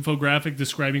like infographic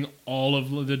describing all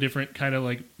of the different kind of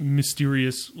like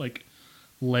mysterious like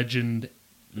legend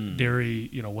dairy,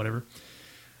 whatever.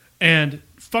 And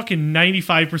fucking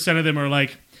 95% of them are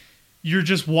like you're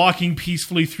just walking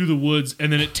peacefully through the woods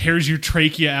and then it tears your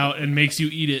trachea out and makes you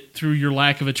eat it through your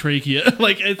lack of a trachea.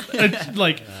 Like it's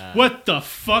like what the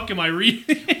fuck am I reading?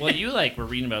 it. Well, you like were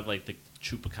reading about like the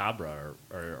chupacabra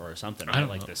or something, right? don't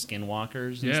like know. the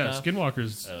skinwalkers. And Yeah, stuff.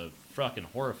 skinwalkers. Fucking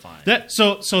horrifying. That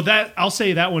so that I'll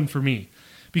say that one for me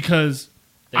because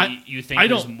You think I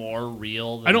there's don't- more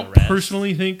real than I the don't rest?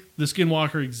 personally think the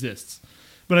skinwalker exists,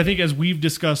 but I think as we've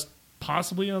discussed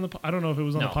possibly on I don't know if it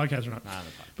was on No. the podcast or not, Not on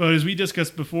the podcast. but as we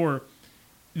discussed before,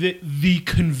 the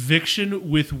conviction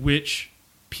with which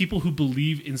people who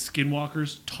believe in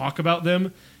skinwalkers talk about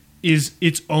them is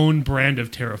its own brand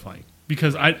of terrifying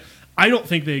because I don't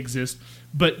think they exist.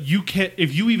 But you can't,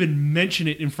 if you even mention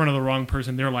it in front of the wrong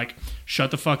person, they're like,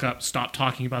 shut the fuck up, stop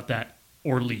talking about that,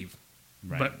 or leave.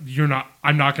 Right. But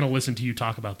I'm not going to listen to you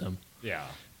talk about them. Yeah,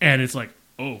 And it's like,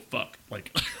 oh, fuck.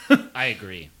 Like, I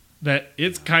agree. that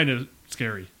it's kind of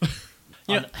scary.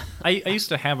 Yeah. I used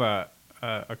to have a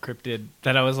cryptid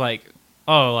that I was like,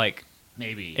 oh, like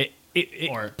Maybe.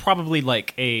 Or- probably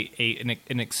like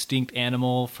an extinct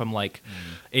animal from like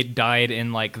it died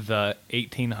in like the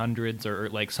 1800s or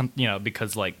like some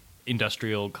because like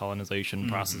industrial colonization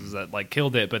processes that like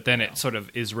killed it, but then it sort of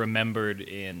is remembered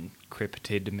in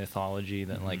cryptid mythology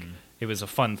that like it was a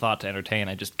fun thought to entertain.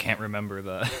 I just can't remember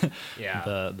the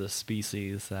the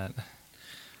species that.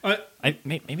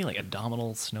 Maybe like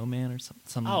Abominable Snowman or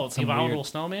some. Oh, the Abominable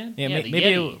Snowman. Yeah, the maybe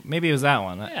Yeti. maybe it was that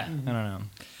one. Yeah. I don't know.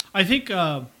 I think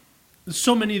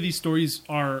so many of these stories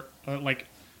are like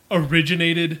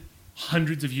originated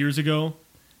hundreds of years ago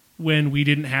when we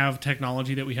didn't have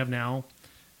technology that we have now,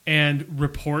 and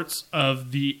reports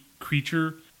of the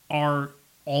creature are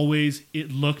always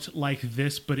it looked like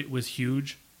this, but it was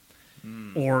huge,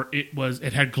 or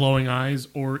it had glowing eyes,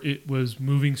 or it was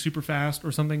moving super fast,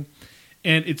 or something.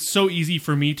 And it's so easy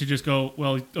for me to just go,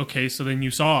 well, okay, so then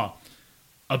you saw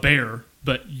a bear,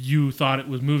 but you thought it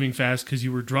was moving fast because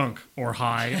you were drunk or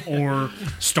high or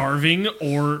starving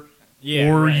or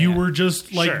you were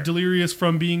just like Sure. delirious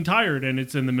from being tired, and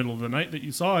it's in the middle of the night that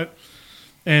you saw it.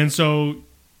 And so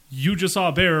you just saw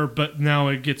a bear, but now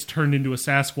it gets turned into a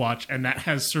Sasquatch, and that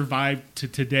has survived to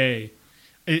today.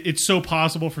 It's so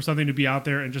possible for something to be out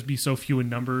there and just be so few in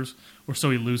numbers or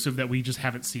so elusive that we just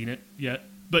haven't seen it yet.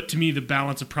 But to me, the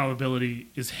balance of probability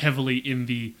is heavily in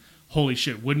the holy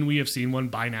shit. Wouldn't we have seen one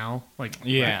by now? Like,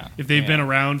 Yeah. if they've been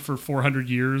around for 400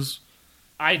 years.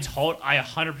 I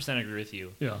 100% agree with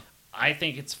you. Yeah. I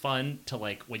think it's fun to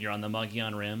like when you're on the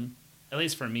Mogollon Rim, at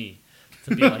least for me,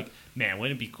 to be like, man,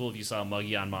 wouldn't it be cool if you saw a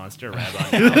Mogollon monster right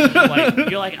about now?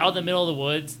 You're like out in the middle of the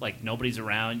woods, like nobody's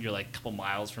around. You're like a couple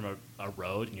miles from a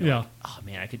road, and you're like, oh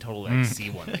man, I could totally like see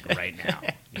one like right now.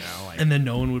 You know, like, And then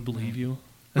no one would believe you.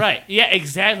 right? Yeah,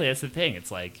 exactly. That's the thing. It's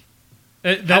like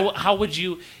how would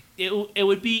you? It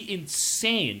would be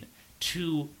insane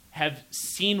to have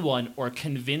seen one or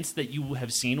convinced that you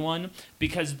have seen one,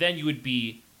 because then you would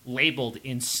be labeled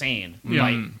insane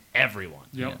by everyone.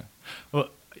 Yep. Yeah. Well,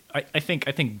 I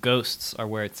think ghosts are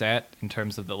where it's at in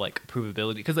terms of the like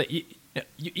provability, because like,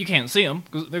 you can't see them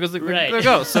because they're Right.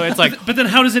 ghosts. So it's like But then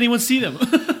how does anyone see them?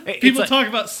 People like- talk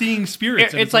about seeing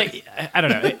spirits. and it's like I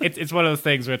don't know. It's one of those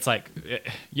things where it's like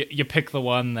you pick the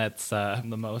one that's the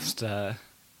most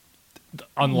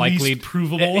unlikely, least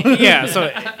provable. Yeah, so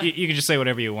you can just say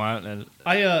whatever you want. And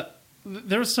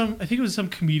There was I think it was some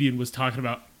comedian was talking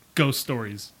about ghost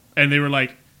stories, and they were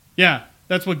like, yeah,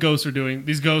 that's what ghosts are doing.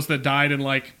 These ghosts that died in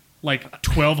like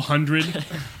 1200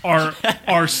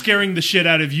 are scaring the shit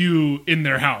out of you in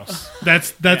their house.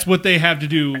 That's what they have to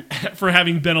do for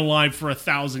having been alive for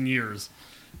 1,000 years,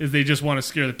 is they just want to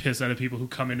scare the piss out of people who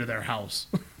come into their house.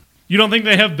 You don't think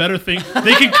they have better things?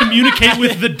 They can communicate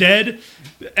with the dead,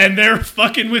 and they're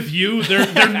fucking with you.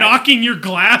 They're knocking your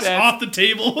glass off the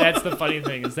table. That's the funny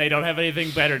thing, is they don't have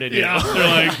anything better to do. Yeah,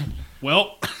 they're like,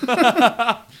 well,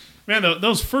 man,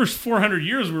 those first 400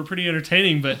 years were pretty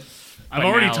entertaining, but I've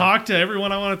already now- talked to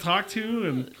everyone I want to talk to,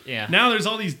 and Yeah. now there's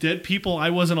all these dead people I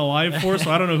wasn't alive for,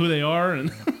 so I don't know who they are.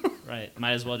 And Right.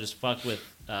 Might as well just fuck with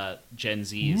Gen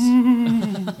Zs.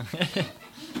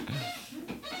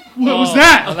 what was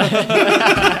that?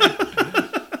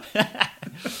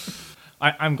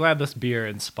 I'm glad this beer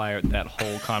inspired that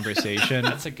whole conversation.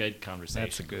 That's a good conversation.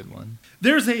 That's a good one.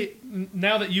 There's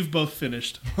now that you've both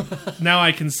finished, now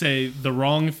I can say the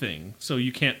wrong thing, so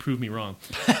you can't prove me wrong.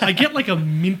 I get like a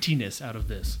mintiness out of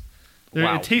this.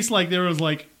 Wow. It tastes like there was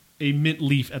like a mint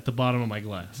leaf at the bottom of my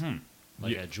glass.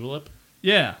 Like a julep?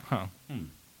 Yeah, Huh.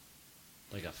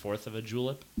 Like a fourth of a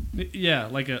julep? yeah,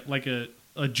 like a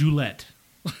Julette.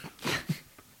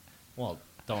 Well,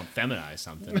 don't feminize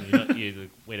something. You don't, you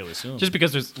way to assume. Just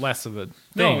because there's less of a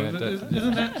No, thing.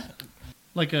 isn't that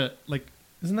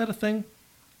isn't that a thing?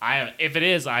 If it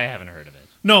is, I haven't heard of it.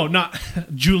 No, not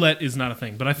Julette is not a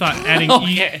thing. But I thought adding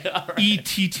Okay, all right.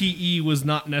 ETTE was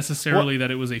not necessarily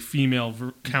that it was a female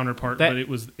counterpart, That- but it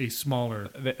was a smaller.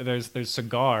 There's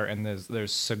cigar and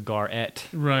there's cigarette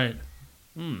Right.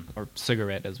 or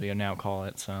cigarette as we now call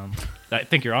it. So I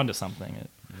think you're onto something.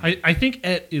 I think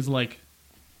et is like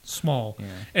small, Yeah.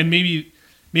 and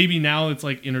maybe now it's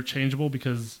like interchangeable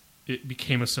because it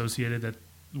became associated that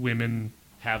women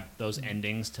Have those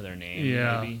endings to their name,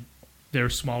 Yeah. maybe? they're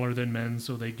smaller than men,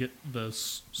 so they get the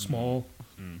small.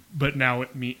 But now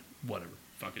whatever.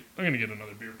 Fuck it. I'm gonna get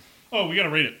another beer. Oh, we gotta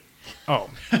rate it. Oh,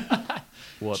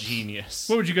 whoops. Genius.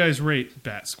 What would you guys rate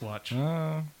Bat Squatch?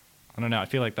 I don't know. I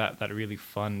feel like that really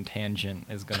fun tangent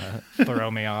is gonna throw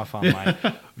me off on my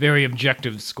very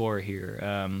objective score here.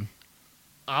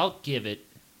 I'll give it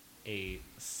a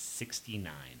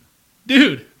 69.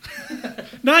 Dude,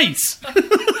 nice.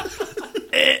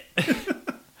 I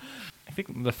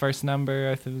think the first number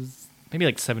I think was maybe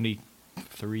like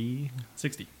 73.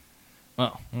 60.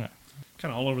 Oh, yeah.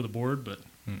 Kind of all over the board, but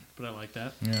I like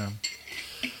that. Yeah.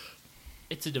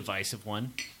 It's a divisive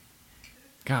one.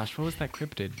 Gosh, what was that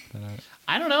cryptid?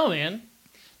 I don't know, man.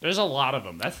 There's a lot of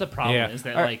them. That's the problem. Yeah. Is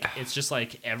that Alright. like it's just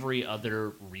like every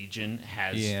other region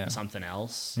has Yeah. something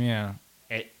else. Yeah.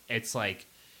 It's like,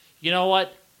 you know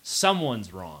what?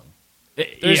 Someone's wrong.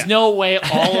 There's Yeah. no way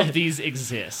all of these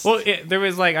exist. Well, there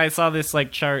was like I saw this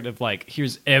like chart of like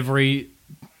here's every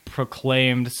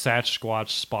proclaimed Sasquatch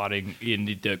spotting in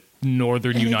the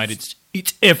northern And United States.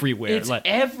 It's everywhere. it's like,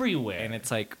 everywhere. and it's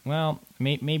like, well,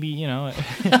 maybe you know,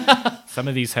 some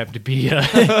of these have to be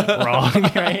wrong,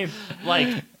 right?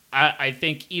 Like, I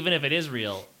think even if it is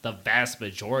real, the vast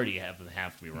majority of them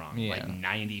have to be wrong. Yeah. Like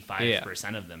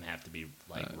 95% of them have to be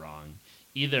like wrong,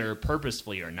 either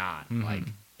purposefully or not. Like,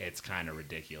 it's kind of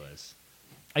ridiculous.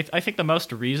 I think the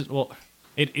most reasonable.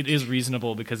 It is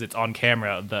reasonable because it's on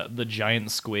camera. The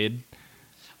giant squid.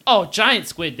 Oh, giant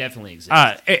squid definitely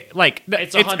exists. It's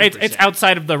 100%.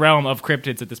 outside of the realm of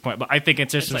cryptids at this point. But I think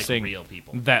it's It's like interesting real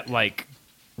people. that like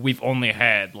we've only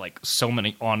had like so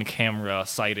many on camera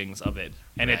sightings of it,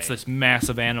 and it's Right. this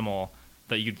massive animal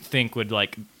that you'd think would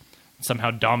like somehow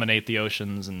dominate the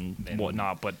oceans and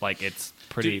whatnot. But like it's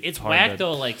pretty. Dude, it's hard whack to-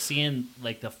 though, like seeing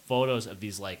like the photos of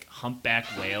these like humpback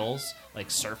whales like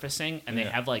surfacing, and they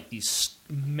have like these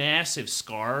massive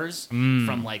scars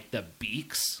from like the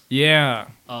beaks Yeah.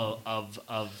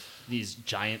 of these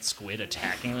giant squid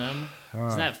attacking them.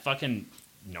 Isn't that fucking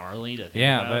gnarly to think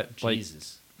Yeah, about? but, like,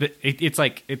 Jesus. It's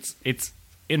like it's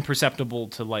imperceptible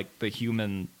to like the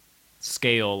human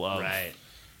scale of Right.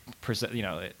 you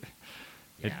know it,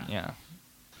 Yeah. yeah.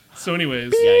 So,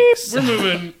 anyways,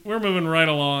 Yikes. we're moving right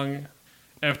along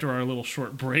after our little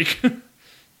short break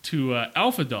to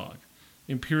Alpha Dog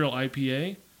Imperial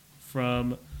IPA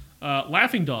from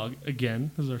Laughing Dog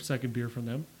again. This is our second beer from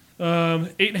them.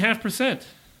 8.5%.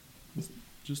 Let's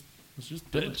just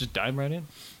do it, Just dive right in.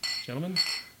 gentlemen.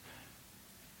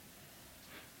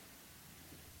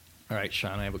 All right,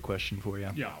 Sean, I have a question for you.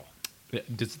 Yeah,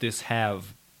 Does this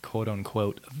have quote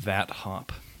unquote that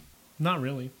hop? not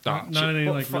really. Oh, Not any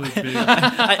well, like really big.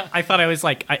 I thought I was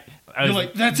like I You're was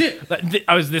like, that's it.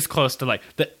 I was this close to like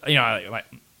the you know like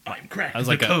I'm cracked. I was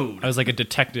the like code. I was like a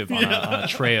detective on a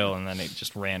trail, and then it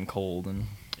just ran cold. And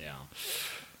Yeah.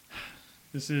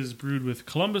 This is brewed with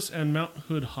Columbus and Mount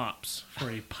Hood hops for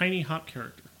a piney hop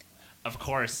character. Of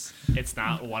course, it's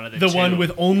not one of the The two. one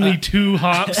with only 2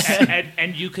 hops.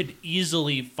 and you could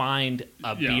easily find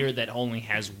a Yeah. beer that only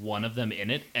has one of them in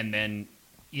it, and then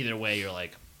either way, you're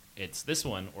like, it's this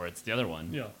one or it's the other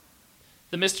one. Yeah.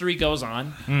 The mystery goes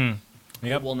on.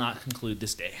 Yep. It will not conclude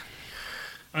this day.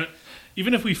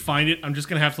 Even if we find it, I'm just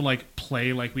gonna have to like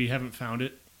play like we haven't found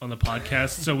it on the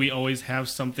podcast, so we always have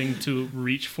something to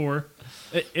reach for.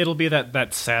 it'll be that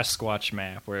Sasquatch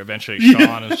map where eventually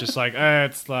Sean is just like,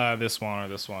 it's this one or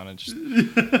this one. It's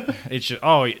just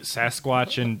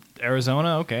Sasquatch in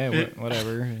Arizona. Okay,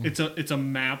 whatever. It's a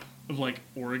map of like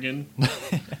Oregon,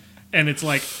 and it's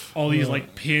like all these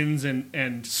like pins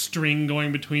and string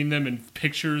going between them, and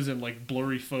pictures and like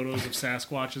blurry photos of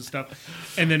Sasquatch and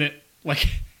stuff. And then it like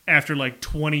after like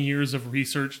 20 years of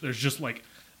research, there's just like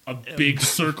a big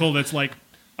circle that's like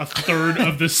a third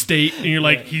of the state, and you're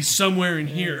like, he's somewhere in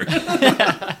here.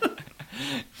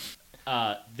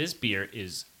 This beer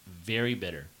is very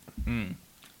bitter.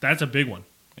 That's a big one.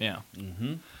 Yeah.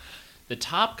 The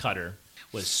top cutter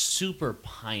was super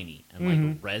piney and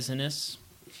like resinous.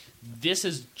 This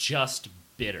is just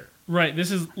bitter. Right.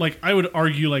 This is like, I would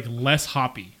argue like less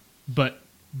hoppy, but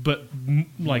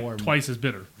like More- twice as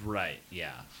bitter. Right.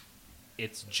 Yeah.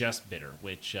 It's just bitter,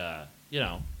 which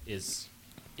is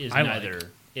I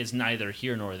neither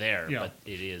here nor there, Yeah. but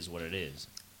it is what it is.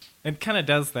 It kind of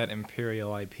does that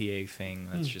Imperial IPA thing.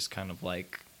 That's just kind of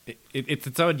like it's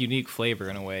its own unique flavor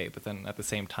in a way, but then at the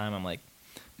same time, I'm like,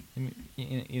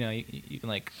 you can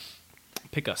like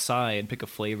pick a side, pick a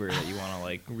flavor that you want to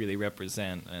like really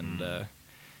represent, and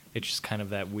it's just kind of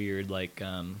that weird like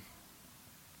kind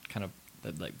of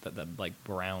that like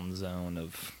brown zone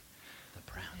of The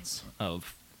Browns.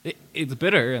 it's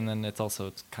bitter, and then it's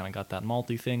kind of got that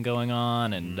malty thing going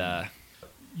on, and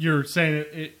You're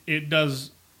saying it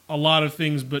does a lot of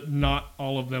things, but not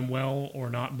all of them well, or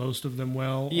not most of them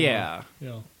well. yeah,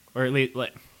 Or or at least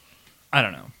like I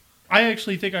don't know. I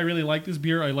actually think I really like this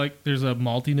beer. There's a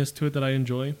maltiness to it that I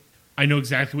enjoy. I know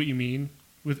exactly what you mean.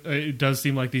 With it does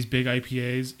seem like these big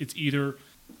IPAs. It's either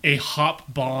a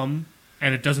hop bomb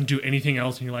and it doesn't do anything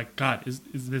else, and you're like, God, is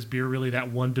this beer really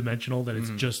that one dimensional that it's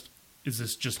is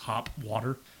this just hop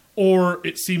water? Or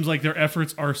it seems like their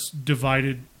efforts are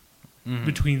divided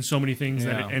between so many things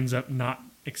that Yeah. it ends up not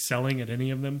excelling at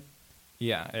any of them.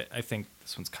 Yeah, I think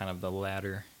this one's kind of the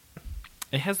latter.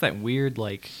 It has that weird,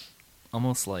 like,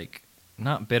 almost like,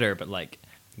 not bitter, but like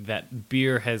that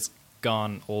beer has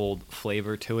gone old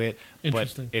flavor to it.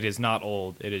 Interesting. But it is not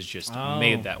old. It is just Oh.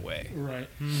 made that way. Right.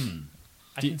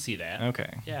 I can see that. Okay.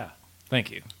 Yeah.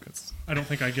 Thank you. 'Cause I don't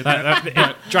think I get that.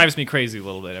 it drives me crazy a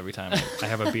little bit every time I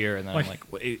have a beer and then Like- I'm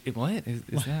like, what?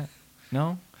 Is that?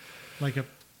 No? Like a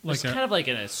It's like kind of like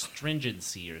an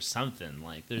astringency or something.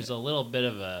 Like there's a little bit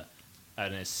of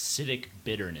an acidic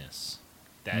bitterness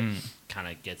that kind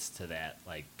of gets to that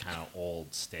like kind of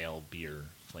old stale beer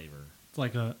flavor.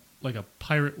 like a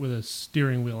pirate with a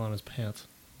steering wheel on his pants.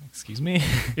 Excuse me?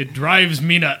 It drives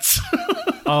me nuts.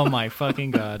 Oh my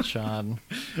fucking God, Sean.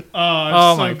 I'm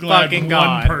Oh so my glad fucking one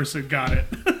God. person got it.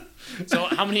 So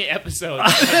how many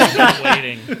episodes have you been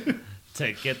waiting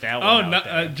to get that one out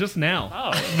there? Just now.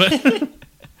 Oh, But it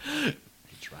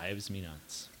drives me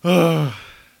nuts.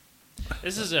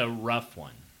 This is a rough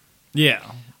one.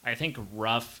 Yeah. I think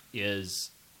rough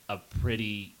is a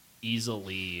pretty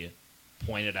easily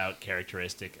pointed out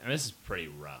characteristic, and this is pretty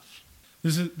rough.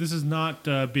 this is not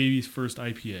Baby's first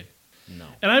IPA. No.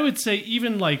 And I would say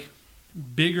even like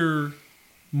bigger,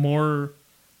 more,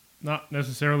 not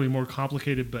necessarily more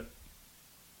complicated, but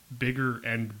bigger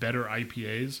and better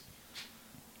IPAs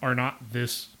are not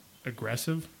this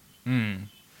aggressive.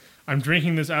 I'm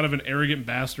drinking this out of an Arrogant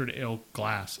Bastard Ale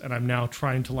glass, and I'm now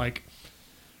trying to like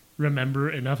remember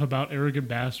enough about Arrogant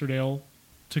Bastard Ale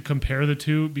to compare the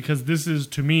two, because this is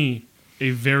to me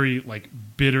a very like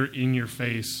bitter, in your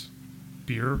face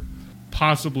beer,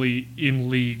 possibly in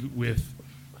league with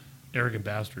Arrogant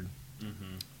Bastard.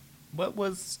 What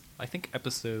was, I think,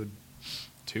 episode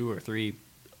 2 or 3,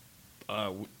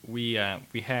 we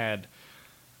had,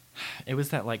 it was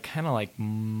that like kind of like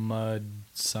muddy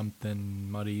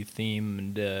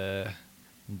themed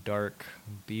dark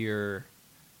beer.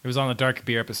 It was on the dark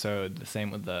beer episode, the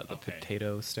same with the Okay.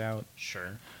 potato stout.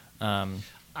 Sure. Um,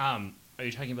 Are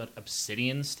you talking about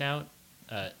Obsidian Stout?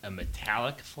 A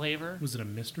metallic flavor? Was it a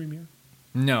mystery beer?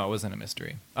 no, it wasn't a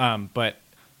mystery. But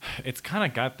it's kind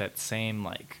of got that same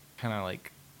like kind of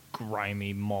like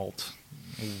grimy malt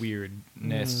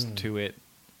weirdness to it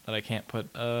that I can't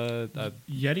put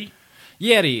Yeti?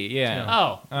 Yeti, yeah.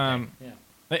 Oh. Okay. Yeah.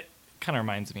 It kind of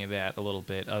reminds me of that a little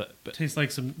bit. But Tastes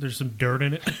like there's some dirt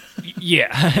in it.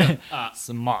 yeah,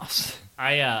 some moss.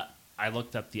 I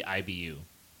looked up the IBU.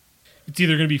 It's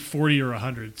either going to be 40 or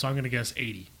 100, so I'm going to guess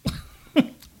 80.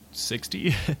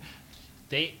 60.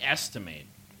 They estimate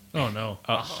Oh, no.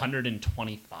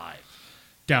 125.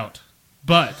 Doubt.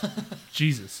 But,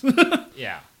 Jesus.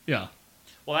 Yeah. Yeah.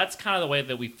 Well, that's kind of the way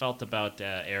that we felt about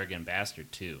Arrogant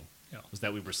Bastard too. Yeah. Was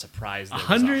that we were surprised there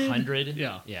 100? was 100?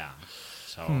 Yeah. Yeah.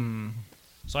 So,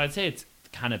 so I'd say it's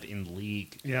kind of in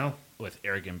league Yeah. with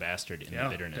Arrogant Bastard in Yeah, the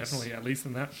bitterness. definitely, at least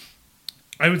in that.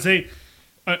 I would say,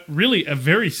 really, a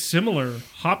very similar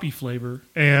hoppy flavor,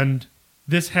 and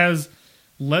this has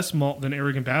less malt than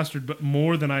Arrogant Bastard, but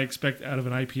more than I expect out of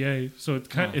an IPA. So it's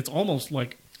it's almost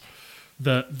like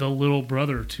the little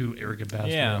brother to Arrogant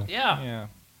Bastard. Yeah. Yeah. Yeah.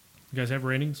 You guys have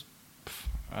ratings?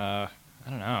 I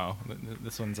don't know.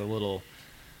 This one's a little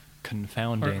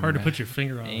confounding. Hard to put your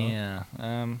finger on. Huh?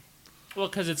 Yeah. Well,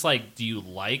 because it's like, do you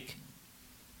like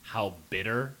how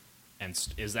bitter, and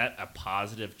is that a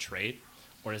positive trait,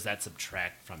 or does that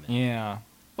subtract from it? Yeah.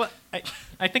 Well,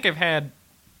 I think I've had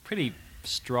pretty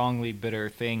strongly bitter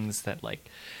things that like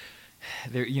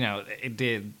there, it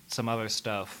did some other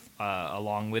stuff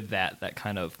along with that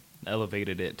kind of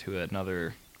elevated it to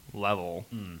another level.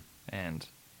 And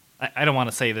I don't want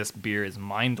to say this beer is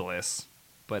mindless,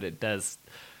 but it does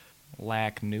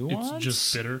lack nuance. It's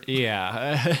just bitter.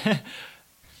 Yeah.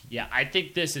 Yeah, I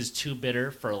think this is too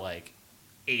bitter for like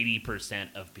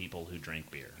 80% of people who drink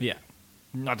beer. Yeah.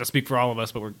 Not to speak for all of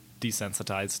us, but we're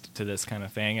desensitized to this kind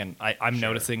of thing, and I'm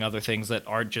noticing other things that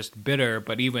are just bitter.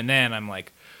 But even then, I'm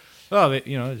like, oh,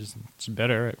 it's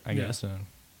bitter, I Yeah. guess.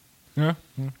 Yeah.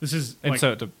 This is And like,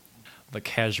 so the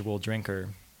casual drinker,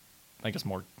 I guess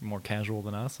more casual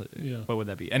than us. Yeah. What would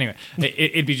that be? Anyway,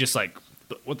 it'd be just like,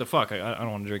 what the fuck? I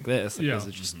don't want to drink this. Yeah. Because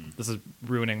it's just this is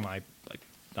ruining my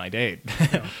day.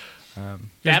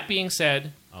 That being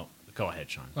said, go ahead,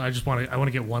 Sean. I want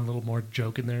to get one little more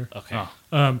joke in there. Okay.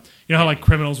 You know how like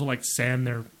criminals will like sand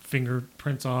their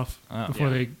fingerprints off before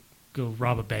Yeah. they go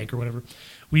rob a bank or whatever.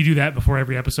 We do that before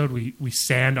every episode. We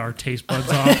sand our taste buds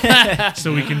off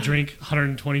so we can drink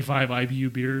 125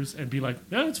 IBU beers and be like,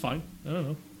 yeah, it's fine. I don't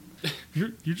know.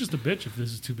 You're just a bitch if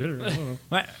this is too bitter. I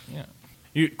don't know. Yeah.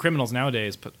 criminals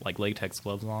nowadays put like latex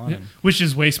gloves on. And, Which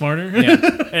is way smarter. yeah,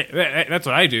 Hey, that's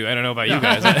what I do. I don't know about you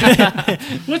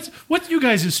guys. What's you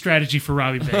guys' strategy for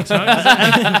robbing banks?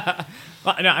 Huh?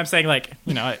 Well, no, I'm saying like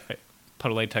I put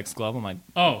a latex glove on my.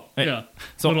 Oh, yeah.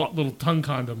 So- little tongue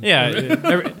condom. Yeah,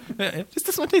 does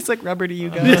this one taste like rubber to you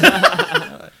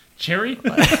guys? Cherry?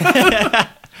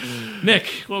 Nick,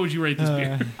 what would you rate this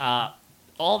beer?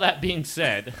 All that being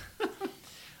said,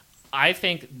 I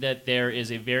think that there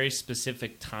is a very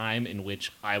specific time in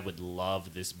which I would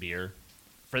love this beer.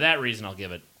 For that reason, I'll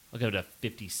give it a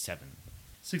 57.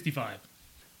 65.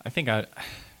 I think I'm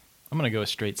gonna go a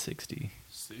straight 60.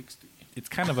 60. It's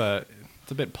kind of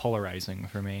it's a bit polarizing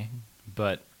for me,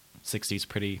 but 60 is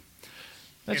pretty.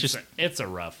 It's a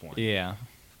rough one. Yeah.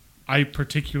 I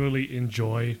particularly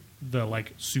enjoy the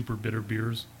like super bitter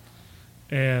beers,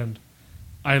 and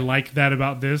I like that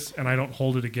about this, and I don't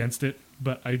hold it against it,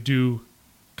 but I do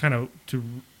kind of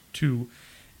to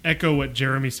echo what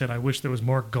Jeremy said. I wish there was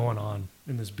more going on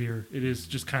in this beer. It is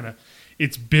just kind of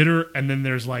it's bitter, and then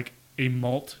there's like a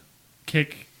malt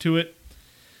kick to it,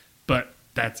 but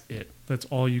that's it. That's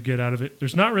all you get out of it.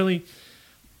 There's not really,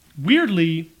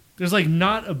 weirdly, there's like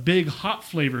not a big hop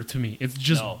flavor to me. It's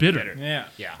just bitter. Yeah.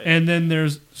 Yeah. And then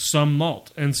there's some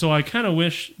malt. And so I kind of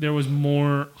wish there was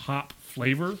more hop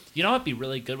flavor. You know what'd be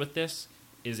really good with this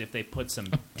is if they put some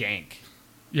dank,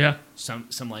 Yeah. some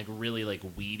like really like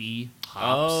weedy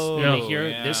hops Oh, in here.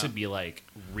 yeah. This would be like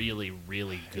really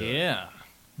really good. Yeah.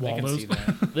 I can Waldo's. see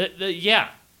that. Yeah,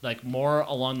 like more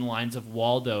along the lines of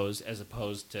Waldo's as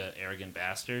opposed to Arrogant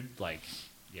Bastard. Like,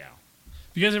 yeah.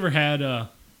 Have you guys ever had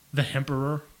the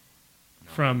Hemperor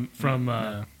from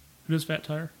No. who does Fat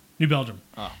Tire? New Belgium.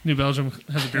 Oh. New Belgium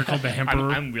has a beer called the Hemperor.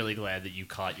 I'm really glad that you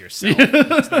caught yourself. So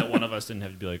that one of us didn't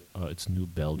have to be like, oh, it's New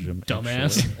Belgium.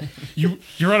 Dumbass. actually."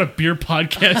 You're on a beer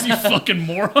podcast, you fucking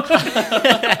moron.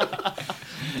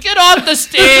 Get off the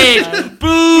stage! Boo!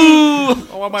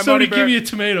 I want my Somebody money back. give me a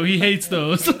tomato. He hates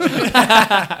those.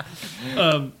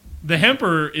 The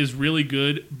Hemperor is really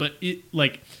good, but it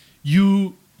like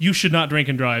you should not drink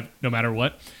and drive no matter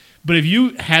what. But if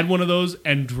you had one of those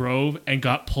and drove and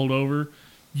got pulled over,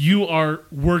 you have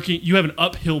an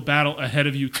uphill battle ahead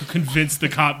of you to convince the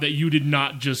cop that you did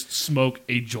not just smoke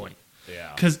a joint.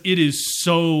 Yeah. Because it is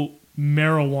so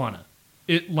marijuana.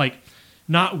 It like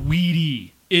not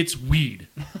weedy. It's weed.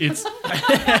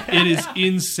 It is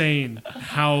insane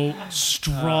how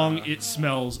strong it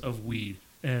smells of weed.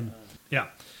 And yeah,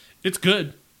 it's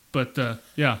good. But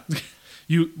yeah,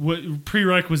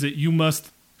 prerequisite, you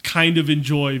must kind of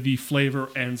enjoy the flavor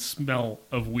and smell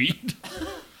of weed.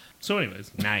 So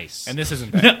anyways, Nice. And this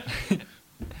isn't bad.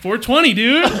 420,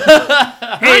 dude.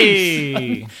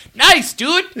 Hey. nice,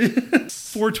 dude!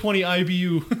 420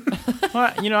 IBU.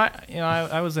 Well,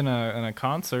 I was in a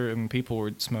concert and people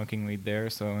were smoking weed there,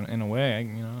 so in a way,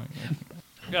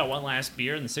 We got one last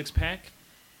beer in the 6-pack.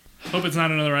 Hope it's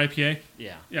not another IPA.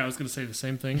 Yeah. Yeah, I was going to say the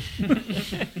same thing.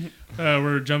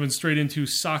 We're jumping straight into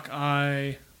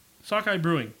Sockeye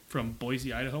Brewing from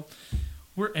Boise, Idaho.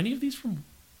 Were any of these from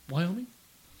Wyoming?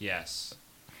 Yes.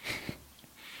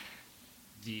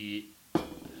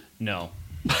 No.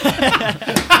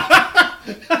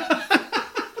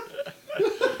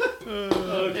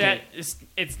 Yeah,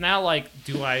 it's now like,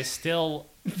 do I still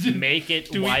make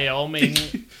it Do we- Wyoming?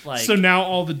 Like, So now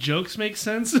all the jokes make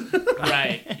sense?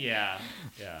 right? Yeah,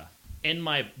 yeah. In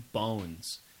my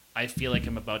bones, I feel like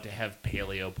I'm about to have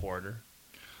paleo porter.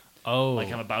 oh,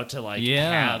 Like I'm about to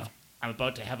Yeah. I'm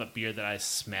about to have a beer that I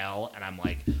smell and I'm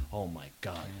like, oh my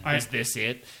god, I- is this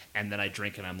it? And then I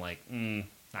drink and I'm like,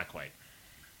 not quite.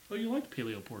 Oh, you liked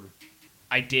Paleo Porter.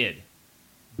 I did,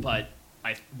 but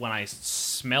when I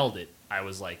smelled it, I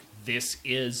was like, this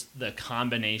is the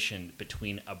combination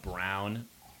between a brown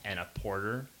and a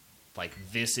porter. Like,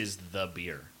 this is the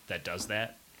beer that does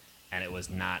that, and it was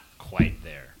not quite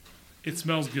there. It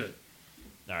smells good.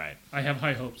 All right. I have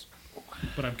high hopes,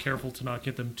 but I'm careful to not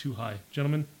get them too high.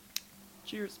 Gentlemen,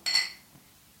 cheers.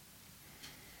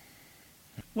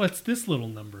 what's this little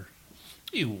number?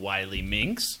 You wily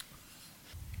minx.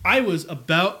 I was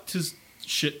about to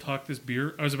shit talk this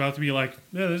beer. I was about to be like,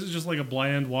 yeah, this is just like a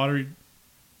bland, watery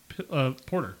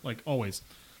porter, like always.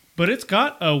 But it's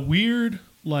got a weird,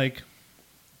 like,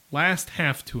 last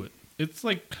half to it. It's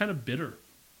like kind of bitter.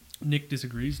 Nick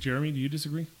disagrees. Jeremy, do you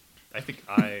disagree? I think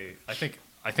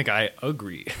I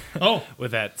agree Oh,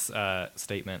 with that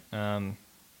statement.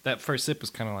 That first sip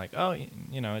was kind of like, oh, it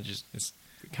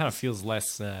kind of feels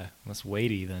less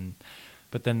weighty than,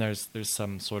 but then there's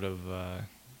some sort of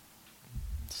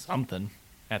something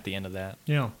at the end of that.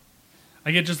 yeah. I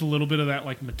get just a little bit of that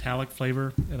like metallic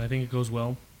flavor, and I think it goes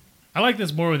well. I like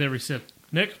this more with every sip.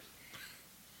 Nick?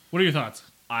 What are your thoughts?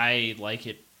 I like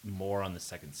it more on the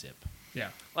second sip. Yeah.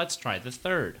 Let's try the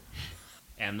third.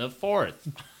 And the fourth.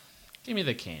 Give me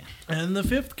the can. And the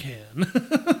fifth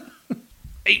can.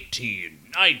 18,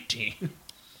 19.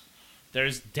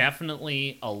 There's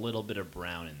definitely a little bit of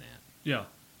brown in that. Yeah.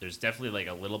 There's definitely like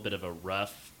a little bit of a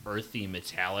rough, earthy,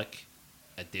 metallic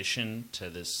addition to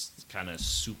this kind of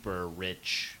super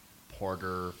rich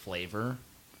porter flavor.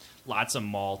 Lots of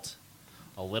malt,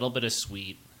 a little bit of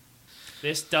sweet.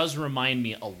 This does remind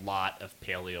me a lot of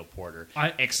Paleo Porter,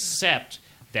 except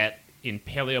that in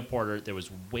Paleo Porter there was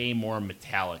way more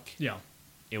metallic. Yeah.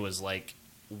 It was like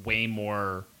way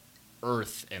more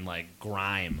earth and like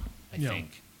grime, I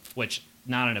think, which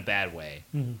not in a bad way,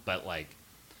 but like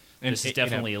this is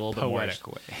definitely a little bit more poetic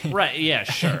way. right. Yeah,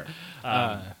 sure.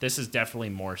 This is definitely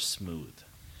more smooth.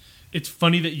 It's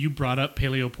funny that you brought up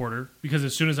Paleo Porter because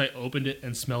as soon as I opened it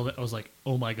and smelled it, I was like,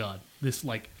 "Oh my god, this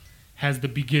like has the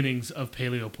beginnings of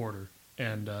Paleo Porter,"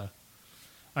 and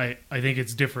I think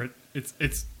it's different.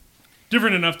 It's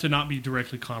different enough to not be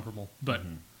directly comparable, but.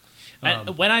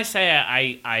 When I say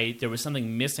I there was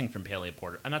something missing from Paleo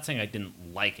Porter, I'm not saying I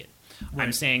didn't like it. Right.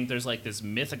 I'm saying there's like this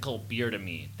mythical beer to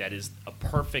me that is a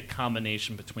perfect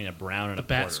combination between a brown and a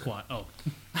bat porter. squat. Oh,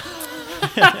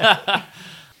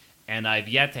 And I've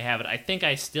yet to have it. I think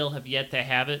I still have yet to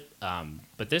have it,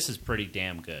 but this is pretty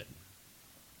damn good.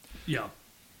 yeah.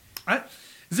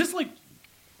 Is this like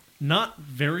not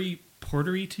very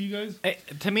portery to you guys?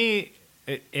 To me,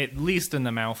 at least in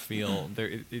the mouthfeel,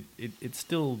 it's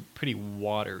still pretty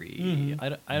watery.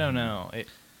 I don't know.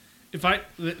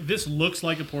 This looks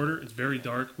like a porter. It's very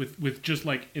dark with just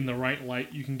like in the right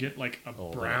light, you can get like a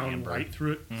brown amber. light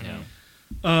through it.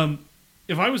 Yeah.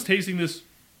 If I was tasting this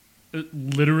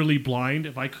literally blind,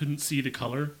 if I couldn't see the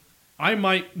color, I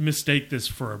might mistake this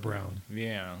for a brown.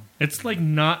 Yeah. It's like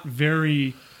not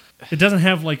very. It doesn't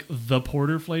have like the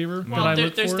porter flavor that I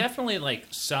look there's for. definitely like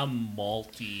some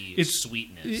malty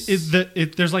sweetness.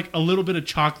 There's like a little bit of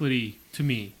chocolatey to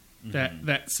me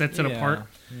that sets it apart.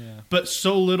 Yeah. But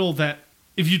so little that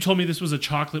if you told me this was a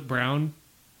chocolate brown,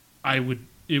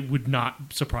 it would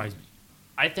not surprise me.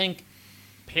 I think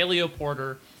Paleo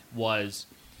Porter was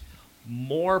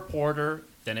more porter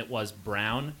than it was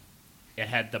brown. It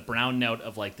had the brown note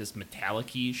of like this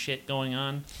metallic-y shit going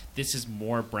on. This is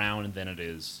more brown than it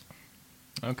is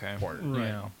Okay. porter. Right.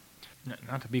 Yeah.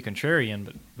 Not to be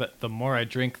contrarian, but the more I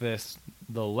drink this,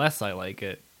 the less I like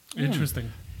it.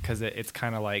 Interesting. Because it's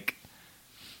kind of like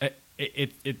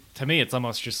it to me it's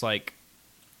almost just like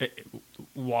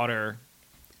water,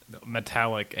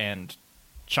 metallic, and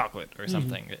chocolate or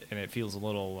something, and it feels a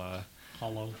little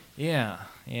Hollow. yeah.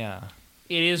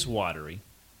 It is watery.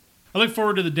 I look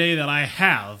forward to the day that I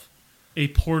have a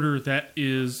porter that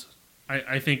is.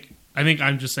 I think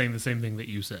I'm just saying the same thing that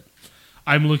you said.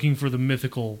 I'm looking for the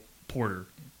mythical porter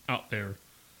out there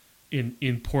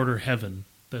in porter heaven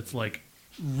that's like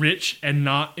rich and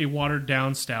not a watered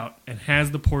down stout and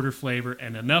has the porter flavor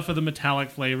and enough of the metallic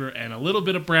flavor and a little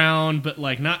bit of brown but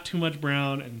like not too much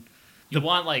brown and You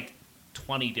want like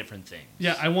 20 different things.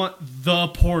 yeah, I want the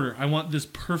porter. I want this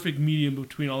perfect medium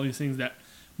between all these things that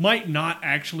might not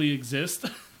actually exist,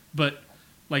 but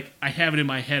like I have it in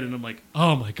my head and I'm like,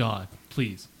 oh my god,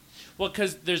 please. Well,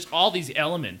 because there's all these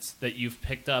elements that you've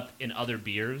picked up in other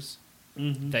beers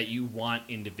that you want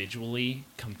individually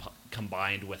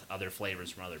combined with other flavors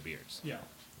from other beers. Yeah.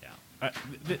 Yeah.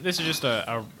 This is just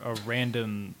a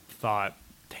random thought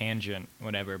tangent,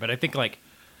 whatever. But I think like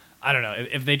I don't know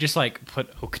if they just like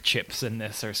put oak chips in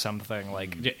this or something.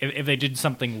 Like if they did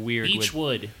something weird, Each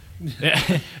wood.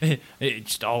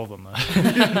 just all of them.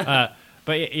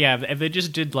 But yeah, if they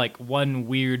just did like one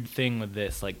weird thing with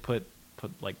this, like put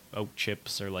like oak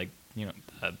chips or like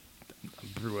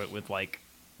brew it with like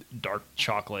dark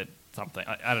chocolate something.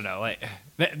 I don't know. Like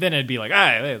then it'd be like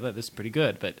this is pretty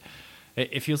good. But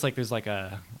it feels like there's like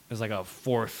a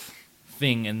fourth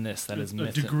thing in this that is a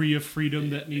missing. degree of freedom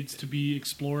that needs to be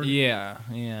explored. Yeah.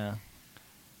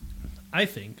 I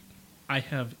think I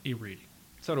have a rating.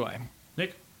 So do I.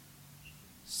 Nick?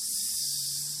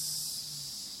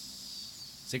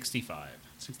 65.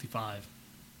 65.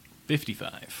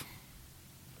 55.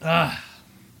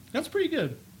 That's pretty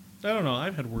good. I don't know.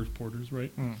 I've had worse porters,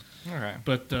 right? All right.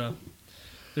 But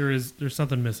there's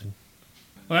something missing.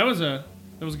 Well, that was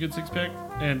a good six pack,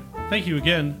 and thank you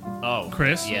again,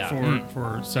 Chris, yeah.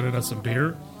 for sending us some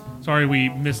beer. Sorry we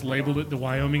mislabeled it the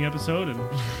Wyoming episode, and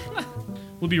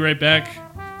we'll be right back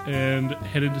and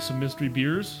head into some mystery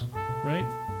beers, right?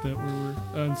 That we're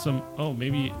on some. Oh,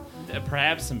 maybe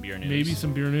Perhaps some beer news. maybe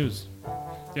some beer news.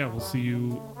 Yeah, we'll see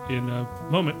you in a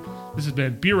moment. This has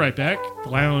been Beer Right Back, the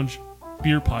Lounge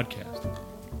Beer Podcast.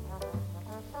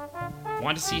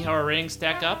 Want to see how our ratings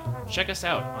stack up? Check us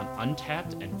out on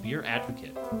Untapped and Beer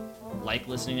Advocate. Like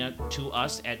listening to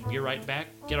us at Beer Right Back.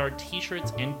 Get our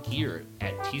t-shirts and gear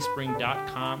at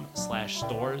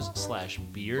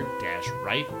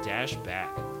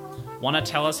teespring.com/stores/beer-right-back. Want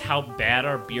to tell us how bad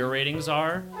our beer ratings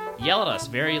are? Yell at us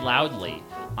very loudly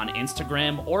on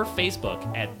Instagram or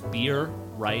Facebook at Beer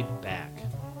Right Back.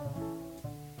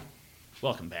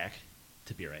 Welcome back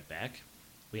to Beer Right Back.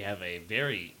 We have a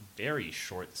very, very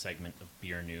short segment of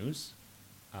beer news.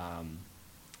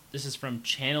 This is from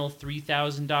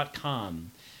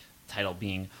channel3000.com. Title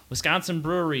being Wisconsin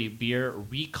brewery beer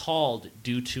recalled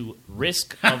due to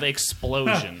risk of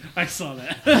explosion. I saw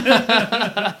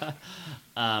that.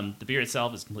 The beer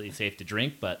itself is completely safe to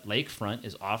drink, but Lakefront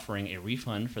is offering a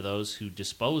refund for those who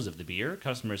dispose of the beer.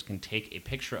 Customers can take a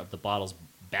picture of the bottle's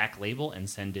back label and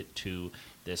send it to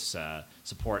this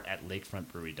support at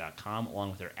lakefrontbrewery.com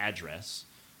along with their address.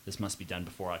 This must be done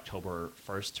before October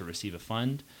 1st to receive a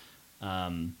fund.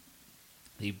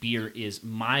 The beer is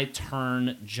My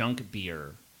Turn Junk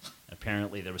Beer.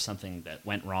 Apparently there was something that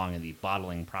went wrong in the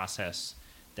bottling process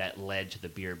that led to the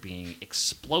beer being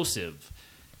explosive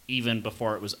even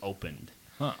before it was opened.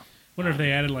 Huh. Wonder if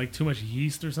they added like too much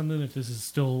yeast or something. If this is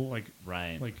still like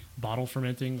Right. like bottle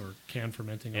fermenting or can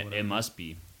fermenting. Or It whatever. must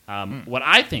be. What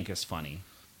I think is funny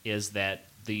is that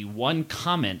the one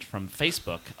comment from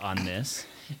Facebook on this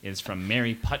is from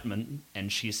Mary Putman,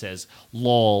 and she says,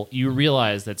 "Lol, you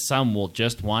realize that some will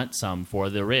just want some for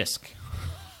the risk."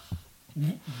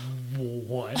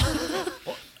 What? You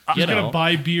I'm gonna know,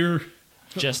 buy beer.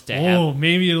 just to have. Oh,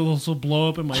 maybe it'll also blow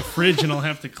up in my fridge and I'll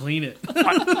have to clean it.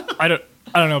 I don't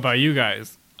know about you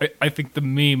guys. I think the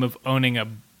meme of owning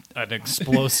an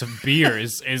explosive beer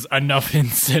is enough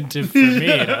incentive for me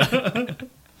to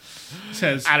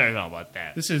Says I don't know about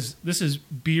that. this is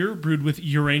beer brewed with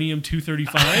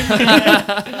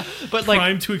uranium-235, but like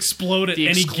primed to explode at The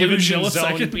any given exclusion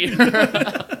zone millisecond. beer.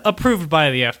 approved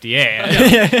by the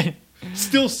FDA.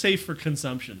 Still safe for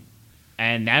consumption.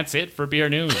 And that's it for beer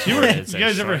news. You It's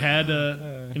guys a ever short- had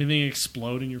anything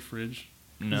explode in your fridge?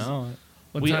 No.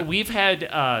 One We, time- we've had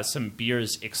some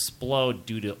beers explode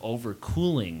due to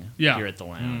overcooling Yeah. here at the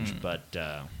lounge, but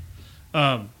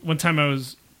One time I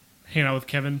was hanging out with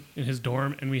Kevin in his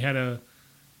dorm, and we had a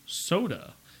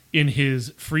soda in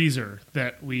his freezer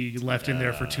that we left in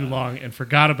there for too long and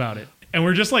forgot about it. And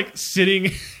we're just like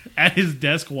sitting at his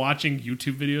desk watching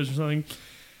YouTube videos or something,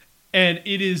 and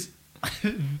it is.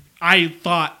 I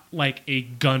thought like a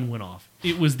gun went off.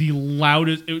 It was the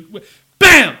loudest.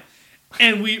 Bam!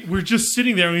 And we're just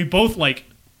sitting there, and we both like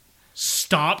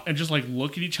stop and just like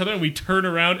look at each other, and we turn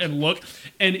around and look,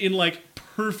 and in like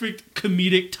perfect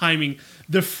comedic timing,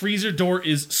 the freezer door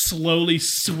is slowly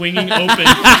swinging open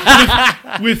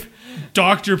with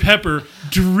Dr. Pepper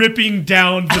dripping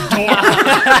down the door.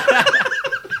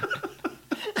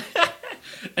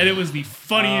 And it was the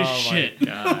funniest shit.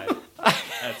 God,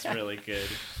 that's really good.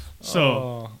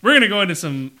 So we're gonna go into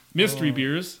some mystery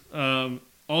beers,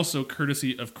 also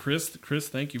courtesy of Chris. Chris,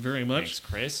 thank you very much. Thanks,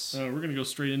 Chris. We're gonna go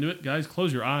straight into it, guys.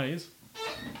 Close your eyes.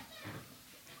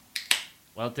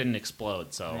 Well, it didn't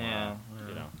explode, so Yeah.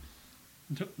 you know.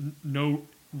 No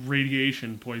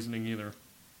radiation poisoning either.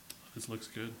 This looks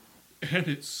good, and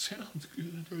it sounds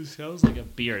good. It sounds like a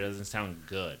beer. It doesn't sound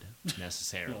good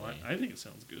necessarily. Well, I think it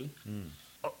sounds good.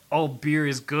 All beer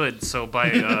is good, so by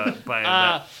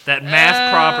that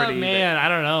math property. man, I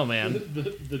don't know, man.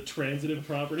 The transitive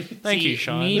property. Thank you,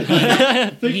 Sean.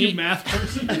 Thank you, math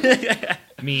person.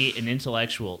 Me, an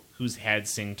intellectual who's had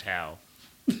Tsingtao.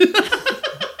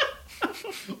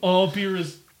 All beer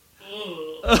is.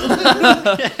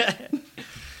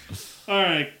 All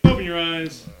right, open your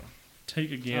eyes.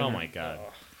 Take a gander. Oh my god,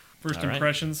 First All right.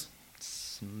 impressions.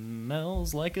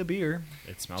 Smells like a beer.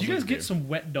 it smells. Do you guys like get beer. some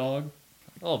wet dog?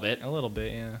 a little bit? A little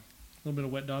bit, yeah. A little bit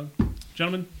of wet dog,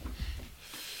 gentlemen.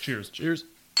 Cheers. Cheers.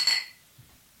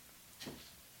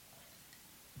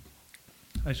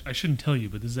 I shouldn't tell you,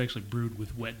 but this is actually brewed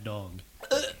with wet dog.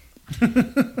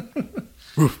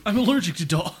 I'm allergic to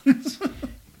dogs.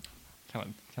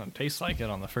 Kind of tastes like it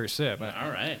on the first sip.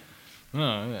 All right.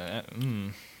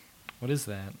 What is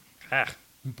that?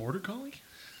 Border collie?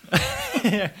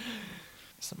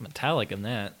 Something metallic in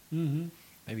that. Mm-hmm.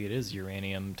 Maybe it is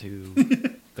uranium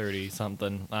 230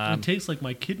 something. It tastes like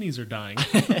my kidneys are dying.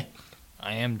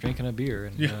 I am drinking a beer.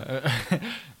 And,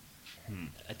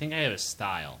 I think I have a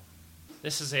style.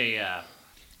 This is a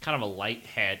kind of a light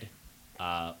head,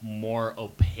 more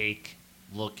opaque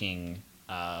looking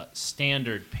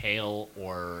standard pale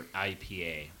or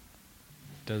IPA.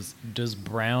 does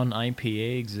brown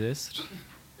IPA exist?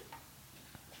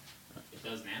 It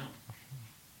does now.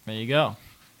 There you go.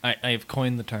 I've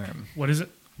coined the term. What is it?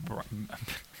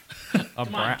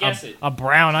 Come on, guess it. A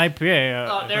brown IPA.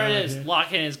 Oh, there it is.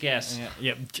 Lock in his guess.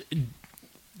 Yep.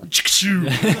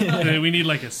 We need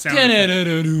like a sound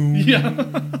effect.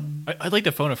 Yeah. I'd like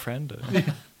to phone a friend.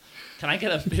 Can I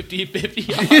get a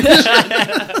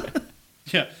 50-50?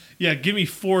 Yeah, give me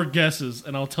 4 guesses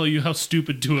and I'll tell you how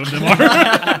stupid 2 of them are.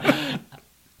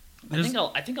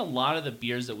 I think a lot of the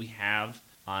beers that we have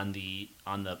on the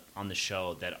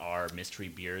show that are mystery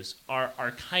beers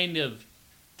are kind of,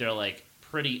 they're like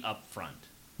pretty upfront.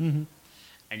 Mm-hmm.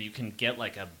 And you can get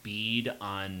like a bead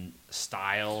on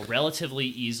style relatively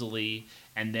easily,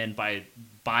 and then by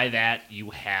that you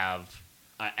have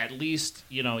at least,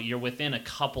 you know, you're within a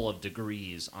couple of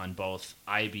degrees on both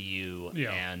IBU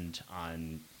and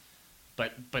on.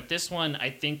 But this one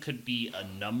I think could be a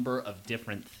number of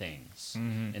different things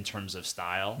in terms of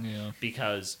style,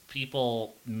 because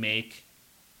people make,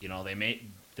 you know, they make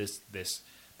this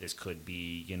could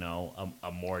be, you know,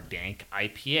 a more dank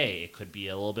IPA. It could be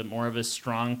a little bit more of a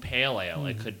strong pale ale.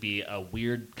 It could be a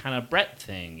weird kind of Brett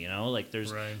thing, you know, like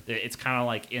there's it's kind of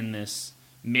like in this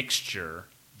mixture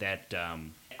that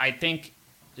I think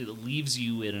it leaves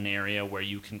you in an area where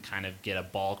you can kind of get a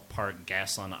ballpark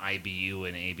guess on IBU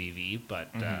and ABV, but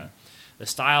the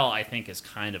style I think is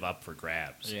kind of up for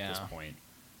grabs at this point.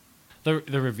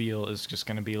 The reveal is just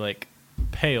going to be like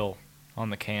pale on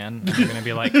the can. You're going to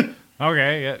be like,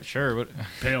 okay, yeah, sure.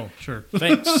 Pale, sure.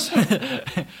 Thanks.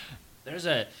 There's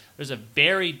a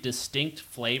very distinct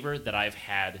flavor that I've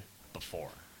had before.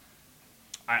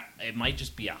 It might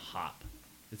just be a hop.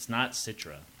 It's not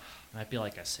Citra. It might be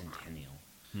like a Centennial.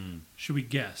 Should we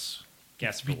guess?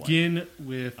 Guess for Begin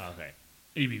with okay.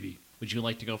 ABV. Would you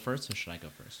like to go first, or should I go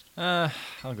first?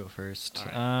 I'll go first. All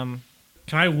right.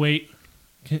 Can I wait?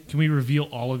 Can we reveal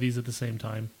all of these at the same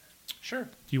time? Sure. Do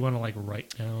you want to like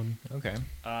write down? Okay.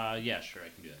 Yeah, sure, I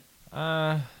can do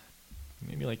that.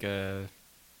 Maybe like a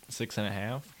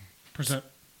 6.5%.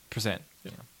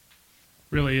 Yeah.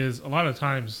 Really is. A lot of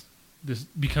times this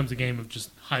becomes a game of just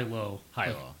high-low.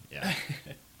 High-low, yeah.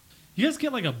 You guys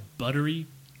get like a buttery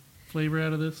flavor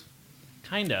out of this?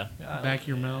 Kinda. Back of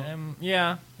your mouth?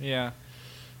 Yeah.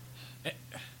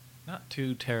 Not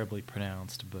too terribly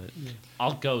pronounced, but...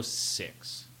 I'll go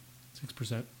 6.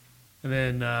 6%. And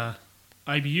then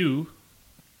IBU?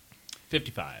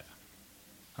 55.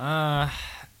 Man,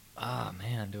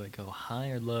 do I go high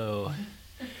or low?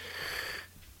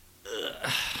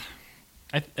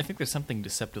 I think there's something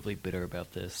deceptively bitter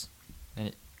about this.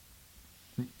 And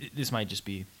this might just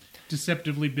be...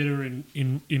 Deceptively bitter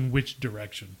in which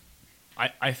direction?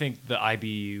 I think the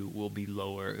IBU will be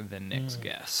lower than Nick's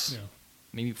guess. Yeah.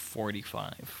 Maybe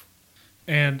 45.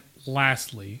 And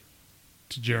lastly,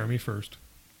 to Jeremy first,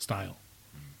 style.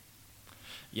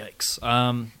 Yikes.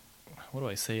 What do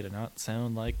I say to not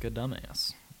sound like a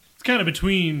dumbass? It's kind of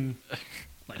between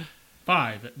like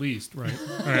 5 at least, right?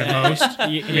 Or at most. I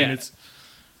mean, it's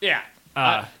Yeah.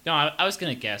 No, I was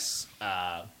going to guess...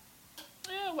 well,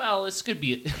 this could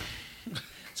be...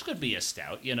 this could be a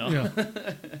stout, you know? yeah.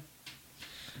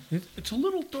 It's a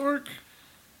little dark.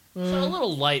 It's a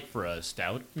little light for a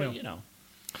stout, but, Yeah. you know.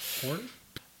 Porter?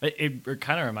 It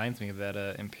kind of reminds me of that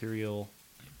Imperial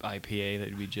IPA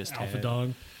that we just Alpha had.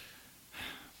 Dog.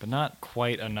 But not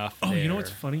quite enough Oh, there you know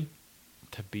what's funny?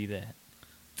 to be that.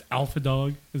 It's Alpha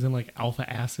Dog is in like alpha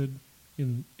acid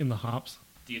in the hops.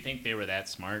 Do you think they were that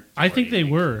smart? I Or think do you they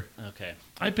were. Okay.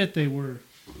 I bet they were.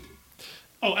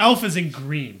 Oh, Alpha's in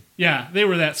green. Yeah, they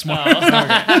were that smart.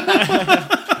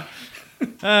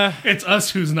 It's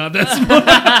us who's not that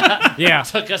smart. Yeah,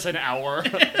 Took us an hour.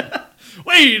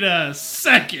 Wait a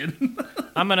second.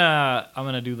 I'm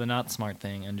gonna do the not smart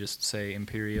thing and just say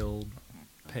Imperial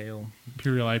Pale.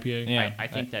 Imperial IPA. Yeah, I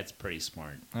think that's pretty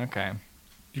smart. Okay.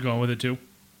 You going with it too?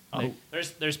 Oh,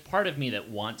 there's part of me that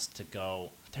wants to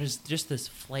go. There's just this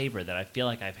flavor that I feel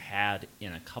like I've had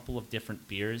in a couple of different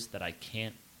beers that I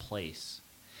can't place.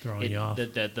 Throwing you off.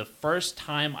 The first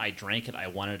time I drank it, I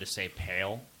wanted to say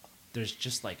pale. There's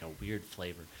just like a weird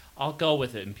flavor. I'll go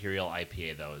with the Imperial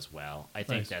IPA though as well. I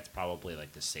think Nice. that's probably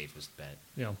like the safest bet.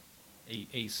 Yeah.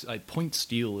 A point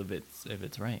steal if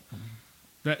it's right.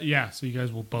 Yeah, so you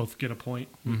guys will both get a point,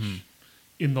 which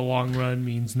in the long run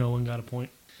means no one got a point.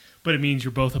 But it means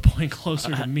you're both a point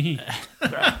closer to me.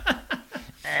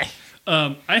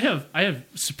 I have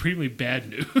supremely bad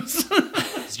news.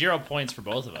 0 points for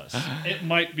both of us. It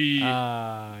might be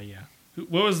Yeah.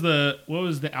 what was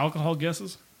the alcohol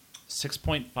guesses?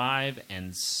 6.5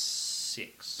 and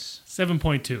 6.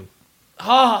 7.2.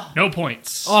 Ah, No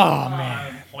points. Oh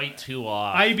man. 0.2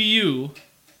 off. IBU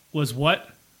was what?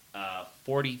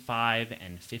 45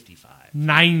 and 55.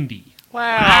 90.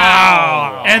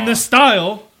 Wow. And the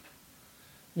style,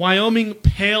 Wyoming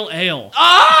Pale Ale.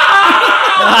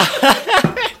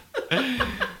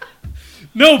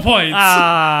 No points.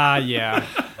 Yeah.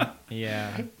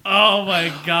 Yeah. Oh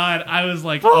my god, I was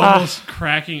like almost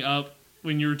cracking up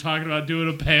when you were talking about doing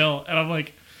a pale, and I'm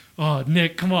like, oh,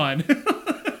 Nick, come on.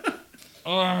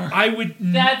 I would.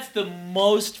 That's the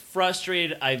most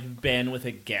frustrated I've been with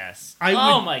a guess. I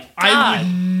oh would, my god! I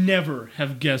would never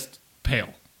have guessed pale.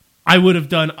 I would have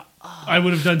done.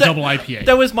 Double IPA.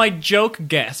 That was my joke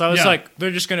guess. I was Yeah. like,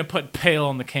 they're just gonna put pale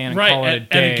on the can and Right, call it a and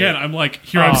day. again, I'm like,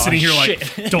 I'm Oh, sitting here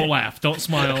shit. like, don't laugh, don't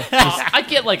smile. I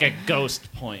get like a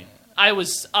ghost point. I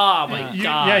was. Oh my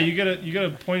god! Yeah, you get a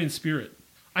point in spirit.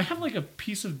 I have like a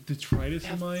piece of detritus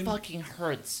in That mine. fucking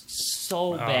hurts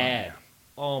so bad.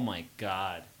 Oh my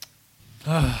god!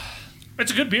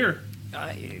 It's a good beer.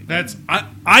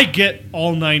 I get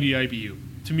all 90 IBU.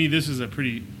 To me, this is a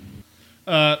pretty.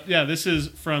 This is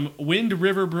from Wind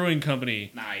River Brewing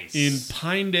Company. Nice. In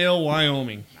Pinedale,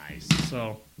 Wyoming. Nice.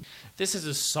 So, This is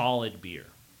a solid beer.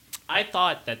 I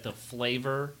thought that the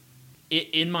flavor,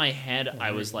 in my head,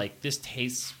 I was like, this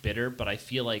tastes bitter, but I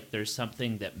feel like there's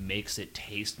something that makes it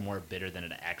taste more bitter than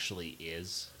it actually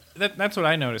is. That's what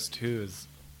I noticed too. Is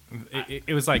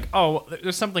it was like, oh,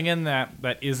 there's something in that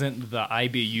isn't the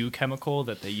IBU chemical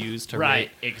that they use to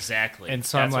Right, rate. Exactly. And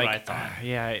so That's I'm what like, I thought.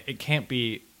 yeah, it can't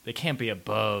be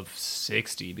above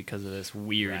 60 because of this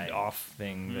weird Right. off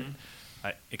thing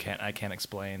that I can't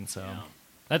explain. So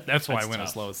Yeah. that's why I That's went tough.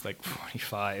 as low as like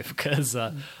 45 because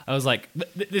I was like,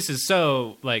 this is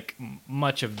so like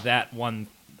much of that one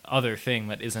other thing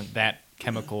that isn't that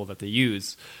chemical that they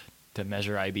use to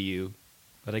measure IBU.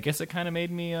 But I guess it kind of made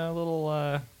me a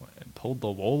little pulled the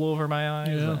wool over my eyes.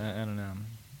 Yeah. I don't know.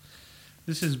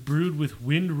 this is brewed with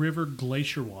Wind River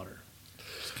glacier water.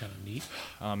 It's kind of neat.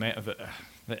 Oh man,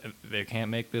 they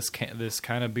can't make this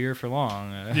kind of beer for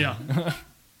long. Yeah.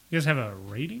 You guys have a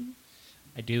rating?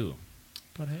 I do.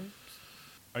 But hey,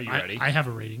 Are you ready? I have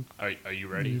a rating. Are you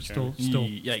ready? You Jeremy? still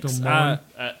Yikes. mulling?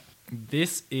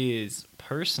 This is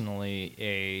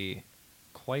personally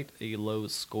quite a low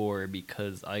score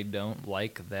because I don't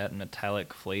like that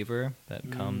metallic flavor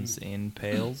that comes in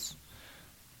pales.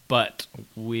 But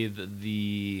with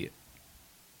the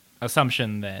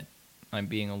assumption that I'm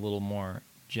being a little more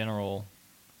general,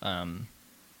 I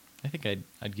think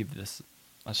I'd give this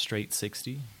a straight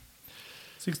 60.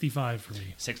 65 for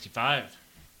me. 65.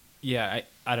 Yeah,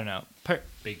 I don't know.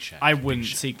 Big shot. I wouldn't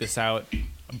seek this out,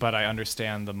 but I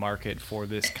understand the market for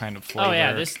this kind of flavor. Oh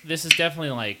yeah, this is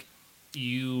definitely like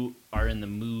you are in the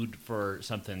mood for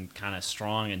something kind of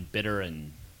strong and bitter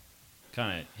and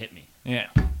kind of hit me. Yeah.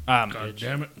 God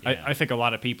damn it. Yeah. I think a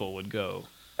lot of people would go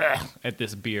at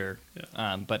this beer,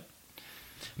 but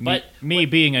But- me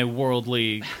being a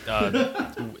worldly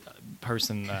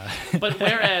person, But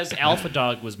whereas Alpha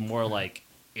Dog was more like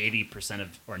 80%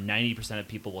 of or 90% of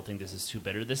people will think this is too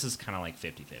bitter, this is kind of like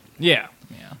 50-50. yeah,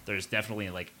 There's definitely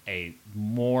like a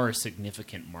more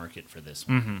significant market for this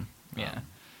one. yeah.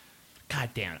 God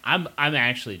damn, I'm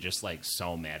actually just like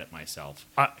so mad at myself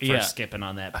for Yeah. skipping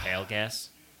on that pale gas.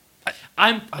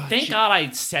 Thank God I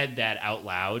said that out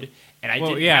loud, and I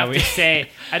Well, didn't yeah, have to say.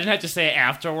 I didn't have to say it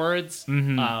afterwards.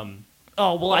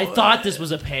 Oh well, I thought this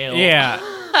was a pale. Yeah.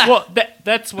 Well,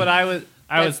 that's what I was.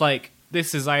 I was like,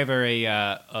 this is either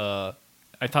I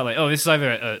thought like, oh, this is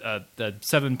either a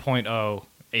 7.0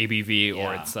 ABV or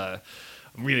Yeah. it's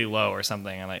really low or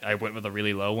something, and I went with a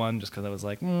really low one just because I was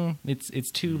like,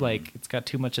 it's too like it's got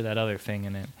too much of that other thing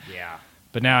in it. Yeah.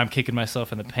 But now I'm kicking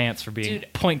myself in the pants for being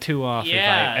Dude, 0.2 off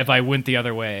yeah. if I went the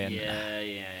other way. And,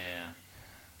 Yeah.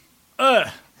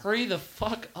 Hurry the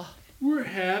fuck up. We're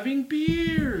having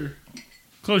beer.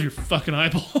 Close your fucking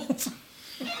eyeballs.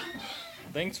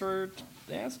 Thanks for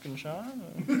asking, Sean.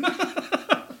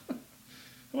 I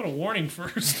want a warning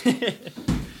first.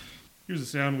 Here's a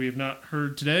sound we have not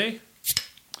heard today.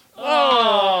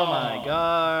 Oh my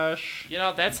gosh. You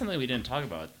know, that's something we didn't talk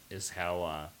about is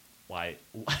how why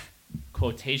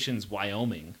quotations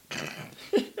Wyoming.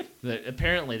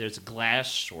 Apparently, there's a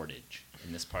glass shortage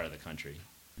in this part of the country.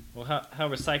 Well, how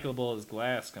recyclable is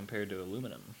glass compared to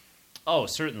aluminum? Oh,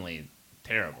 certainly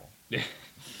terrible.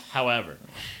 However,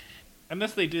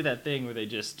 Unless they do that thing where they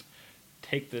just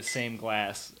take the same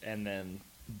glass and then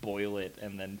boil it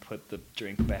and then put the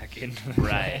drink back into the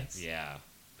right, glass. yeah.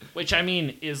 Which, I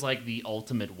mean, is like the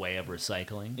ultimate way of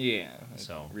recycling. Yeah.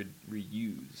 So-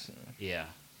 reuse. Yeah.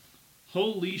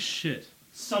 Holy shit.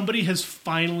 Somebody has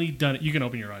finally done it. You can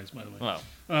open your eyes, by the way.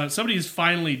 Wow. Somebody has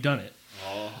finally done it.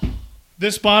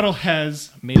 This bottle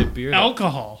has Made a beer.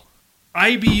 alcohol,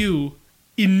 IBU,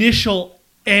 initial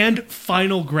and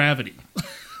final gravity.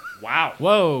 Wow.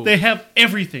 Whoa. They have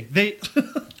everything.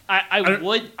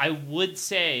 I would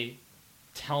say,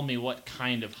 tell me what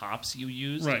kind of hops you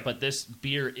used, Right. but this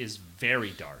beer is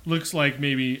very dark. Looks like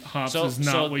maybe hops is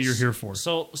not what you're here for.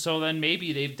 So then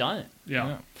maybe they've done it.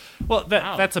 Yeah. Well,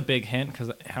 Wow. that's a big hint because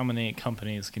how many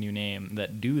companies can you name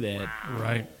that do that?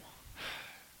 Right.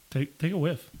 Take a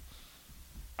whiff.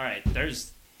 All right,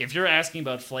 if you're asking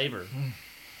about flavor,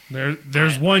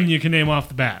 There's one you can name off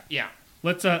the bat. yeah.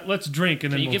 Let's drink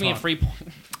and Can then you we'll give me a talk. free point?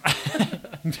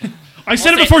 I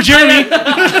said it say- before Jeremy. No.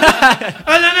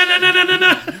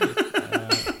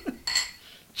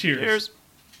 Cheers.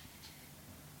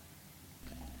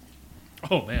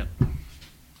 Oh man.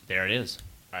 There it is.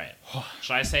 All right.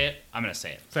 Should I say it? I'm going to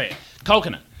say it. Say it.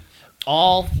 Coconut.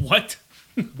 All. What?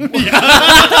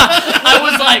 I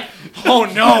was like, Oh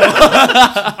no.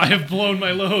 I have blown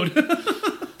my load.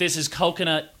 this is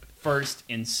coconut first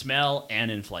in smell and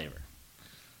in flavor.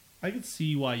 I could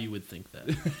see why you would think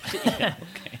that.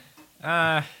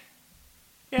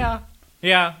 Yeah.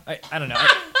 I don't know.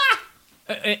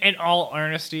 In all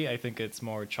honesty, I think it's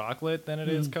more chocolate than it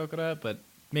is coconut, but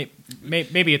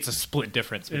maybe it's a split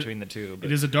difference between the two. But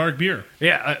It is a dark beer.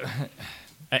 yeah,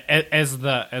 as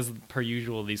per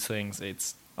usual, these things,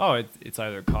 it's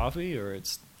either coffee or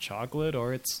it's chocolate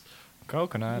or it's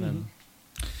coconut, and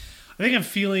I think I'm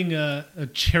feeling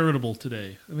charitable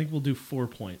today. I think we'll do 4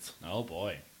 points. Oh,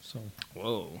 boy. So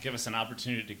whoa. Give us an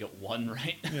opportunity to get one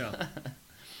right. yeah.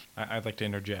 I'd like to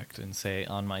interject and say,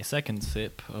 on my second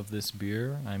sip of this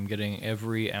beer, I'm getting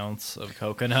every ounce of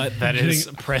coconut that is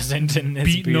present in this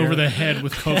Beaten beer. over the head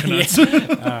with coconuts.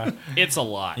 It's a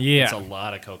lot. Yeah. It's a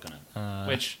lot of coconut.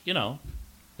 Which,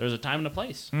 there's a time and a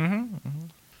place. Mm-hmm.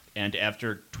 And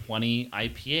after 20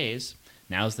 IPAs,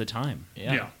 now's the time.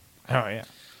 Yeah. Oh yeah.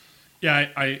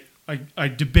 Yeah, I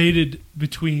debated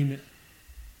between,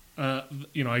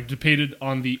 I debated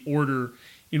on the order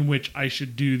in which I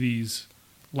should do these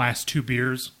last two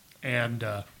beers, and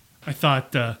I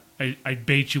thought I'd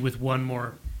bait you with one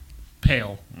more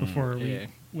pail before we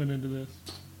went into this.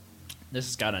 This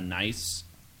has got a nice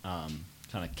kind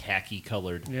of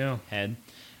khaki-colored Yeah. head,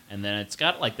 and then it's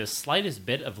got like the slightest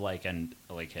bit of like an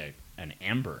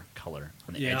amber color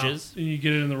on the edges. And you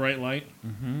get it in the right light.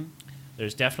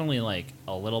 There's definitely like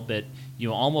a little bit.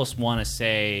 You almost want to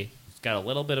say it's got a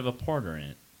little bit of a porter in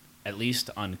it, at least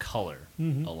on color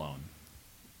alone.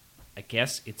 I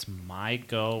guess it's my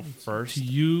go first. To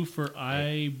you for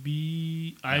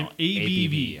ABV.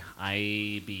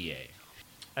 IBA.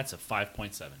 That's a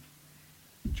 5.7.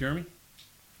 Jeremy?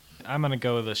 I'm gonna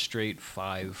go with a straight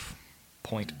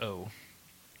 5.0.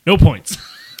 No points.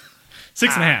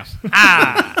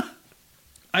 6.5.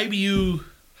 IBU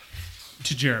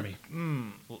to Jeremy.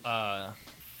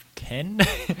 10?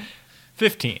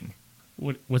 15.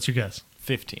 What's your guess?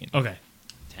 15. Okay.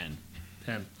 10.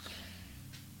 10.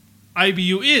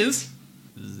 IBU is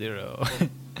 0.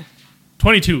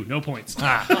 22. No points.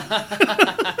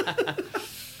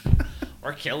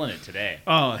 We're killing it today.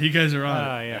 Oh, you guys are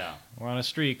on it. Yeah. We're on a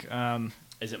streak.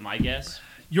 Is it my guess?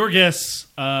 Your guess,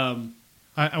 I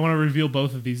want to reveal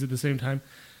both of these at the same time.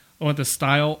 I want the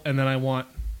style, and then I want...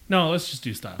 No, let's just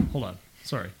do style. Hold on.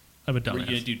 Sorry. I'm a Are you going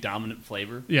to dumbass. do dominant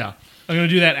flavor? Yeah. I'm going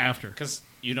to do that after. Because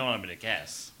you know what I'm going to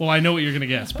guess. Well, I know what you're going to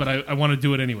guess, but I want to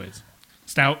do it anyways.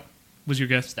 Stout was your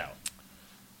guess? Stout.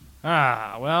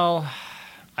 Well,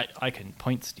 I can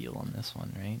point steal on this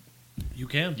one, right? You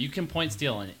can. You can point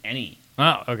steal on any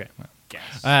Oh, okay.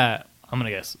 guess. I'm gonna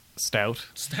guess stout.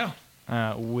 Stout.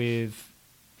 With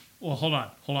Well, hold on.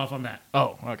 Hold off on that.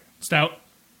 oh, okay. Stout.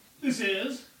 This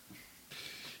is...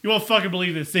 You won't fucking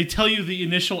believe this. They tell you the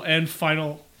initial and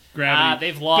final gravity.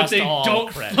 They've lost but they all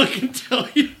don't credit. fucking tell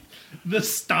you the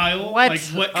style, What? like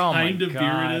what Oh my kind of beer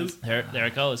God. it is. There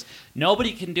it goes.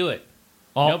 Nobody can do it.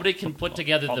 Nobody can put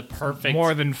together the perfect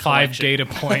More than 5 collection. data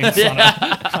points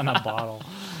on a bottle.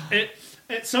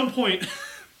 At some point,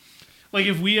 like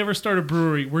if we ever start a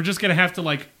brewery, we're just gonna have to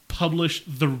like publish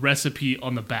the recipe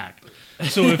on the back.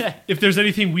 So if there's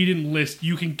anything we didn't list,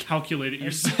 you can calculate it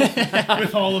yourself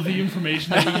with all of the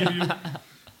information that we give you.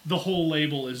 The whole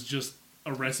label is just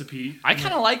a recipe. I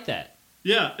kind of like that.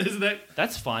 Yeah, isn't that?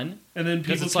 That's fun. And then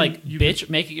Because people it's can- like, you bitch,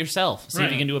 make it yourself. See if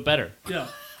Right. you can do it better. Can,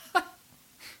 yeah.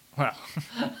 Wow.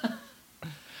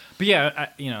 But yeah,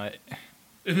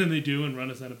 And then they do and run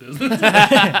us out of business.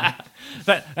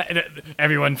 but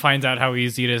everyone finds out how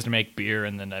easy it is to make beer,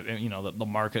 and then the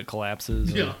market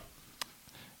collapses. Yeah.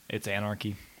 It's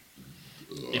anarchy.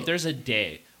 If there's a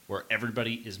day where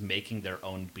everybody is making their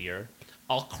own beer,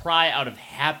 I'll cry out of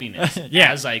happiness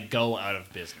Yeah. as I go out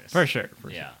of business. For sure.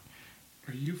 Yeah.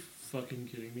 Are you fucking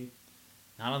kidding me?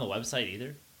 Not on the website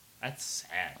either? That's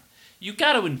sad. You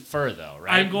got to infer, though,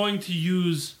 right? I'm going to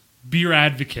use Beer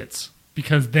Advocates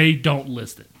because they don't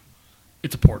list it.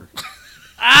 It's a porter.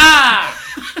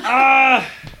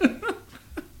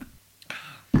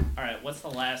 All right, what's the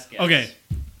last guess? Okay.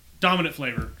 Dominant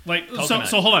flavor. Like so Coconut.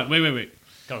 hold on. Wait.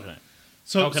 Coconut.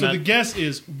 So Coconut. the guess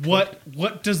is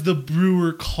what does the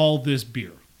brewer call this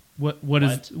beer? What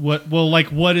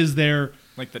is their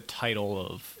Like the title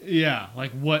of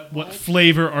what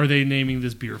flavor are they naming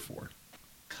this beer for?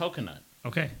 Coconut.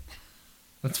 Okay.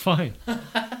 That's fine.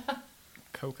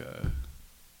 Coca.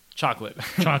 Chocolate.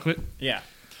 Chocolate. Yeah.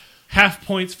 Half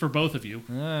points for both of you.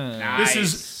 Nice.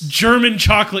 This is German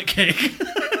chocolate cake.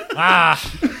 Ah.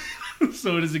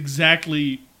 So it is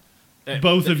exactly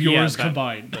both of yours that-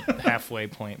 combined. The halfway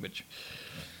point, which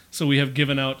So we have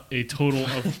given out a total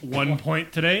of 1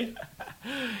 point today.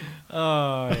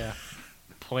 oh yeah,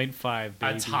 0.5 a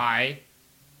baby. tie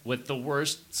with the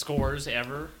worst scores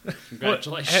ever. What,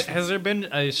 Congratulations. has there been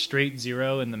a straight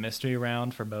 0 in the mystery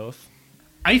round for both?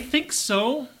 I think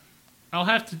so. I'll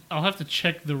have to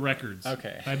check the records.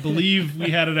 Okay. I believe we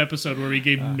had an episode where we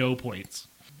gave no points.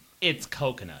 It's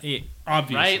coconut. Yeah.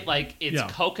 Obviously. Right? Like, it's Yeah.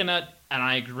 coconut, and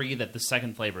I agree that the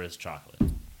second flavor is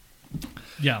chocolate.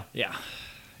 Yeah. Yeah.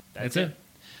 That's it.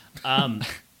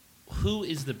 Who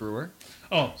is the brewer?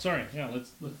 Oh, sorry. Yeah,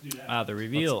 let's do that. The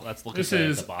reveal. Let's look This at the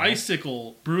is bottle.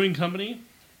 Icicle Brewing Company.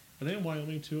 Are they in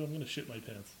Wyoming too? I'm going to shit my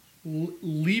pants.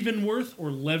 Leavenworth,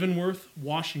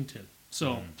 Washington.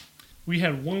 So we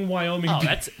had one Wyoming. Oh,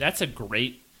 beer. that's a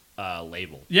great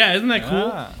label. Yeah, isn't that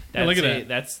cool? Ah. Yeah, look at that.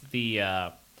 That's the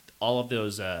all of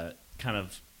those kind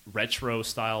of retro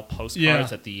style postcards Yeah.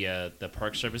 that the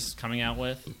Park Service is coming out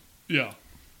with. Yeah.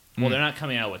 Well, they're not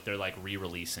coming out with. They're like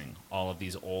re-releasing all of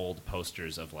these old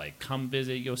posters of like, come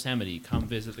visit Yosemite, come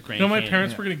visit the Grand You know, my Canyon.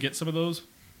 parents were going to get some of those.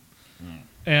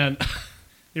 And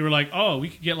they were like, oh, we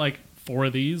could get like 4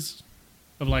 of these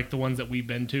of like the ones that we've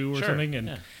been to or Sure, something. And,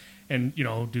 yeah. and you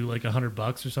know, do like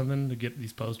 $100 or something to get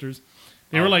these posters.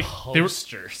 They were like,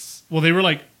 posters. they were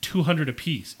like 200 a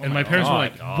piece. And my parents were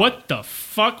like, God. what the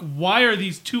fuck? Why are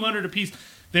these 200 a piece?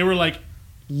 They were like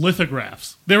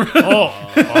lithographs. They were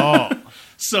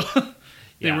so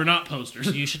they Yeah. were not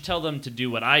posters. You should tell them to do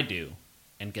what I do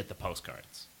and get the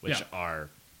postcards, which Yeah. are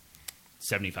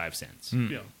 75 cents.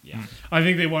 Yeah. Yeah. I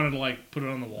think they wanted to like put it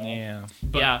on the wall. Yeah.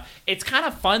 Yeah, it's kind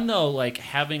of fun though, like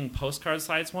having postcard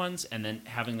size ones and then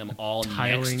having them all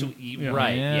next to Yeah.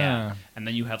 right, Yeah. yeah. And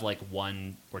then you have like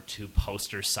 1 or 2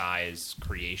 poster size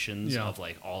creations Yeah. of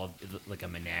like all of like a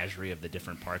menagerie of the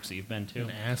different parks that you've been to. An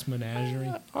ass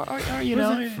menagerie. Or you Where's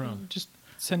know, that from? just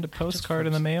send a postcard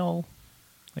in the mail,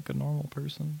 like a normal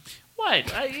person.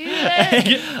 What?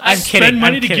 I'm Spend kidding,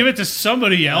 money I'm to kidding. give it to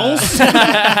somebody else.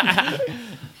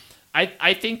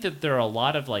 I think that there are a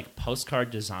lot of like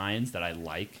postcard designs that I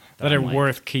like That are I'm like,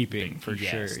 worth keeping for yes,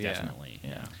 sure. Yeah. definitely.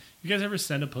 Yeah. You guys ever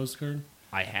send a postcard?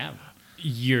 I have.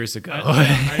 Years ago.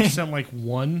 I sent like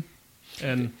one,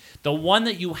 and The one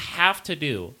that you have to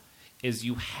do is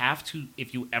you have to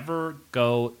if you ever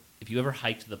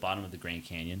hike to the bottom of the Grand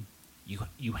Canyon,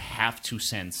 you have to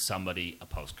send somebody a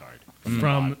postcard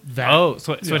from that. Oh,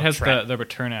 so Yeah. it has Track. the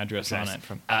return address on Yes. it.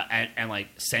 From and like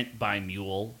sent by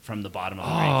mule from the bottom of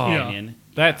the Oh. Grand Yeah. Canyon.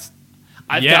 that's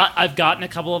I've gotten a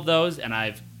couple of those, and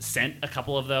I've sent a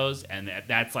couple of those, and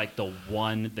that's like the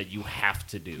one that you have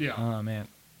to do. Yeah, oh man.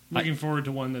 looking forward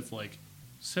to one that's like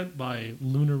sent by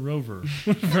Lunar Rover,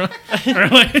 or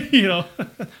like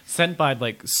Sent by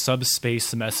like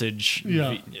subspace message.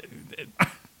 Yeah.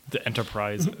 The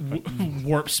Enterprise.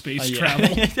 warp space yeah. travel.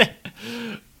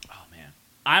 Oh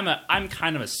man, I'm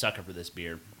kind of a sucker for this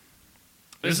beer.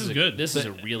 This is good. This is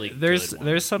a really There's good one.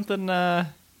 there's something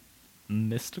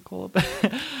mystical about.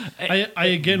 I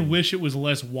again wish it was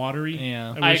less watery.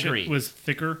 Yeah. I I wish agree. it was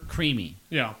thicker. creamy.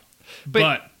 Yeah,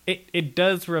 But it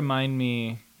does remind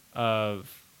me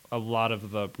of a lot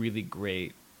of the really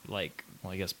great, like,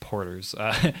 well, I guess porters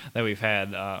that we've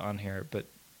had on here, but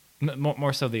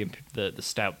more so the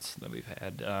stouts that we've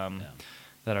had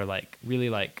that are like really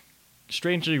like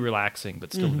strangely relaxing,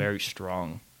 but still very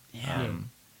strong. Yeah.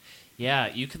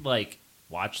 Yeah, you could like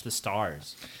watch the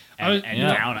stars I was-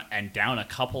 and down a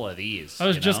couple of these. I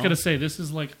was you just know? gonna say this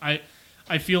is like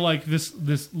I feel like this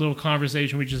little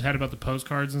conversation we just had about the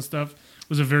postcards and stuff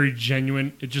was a very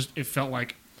genuine. It felt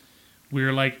like we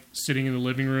were like sitting in the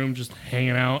living room just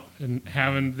hanging out and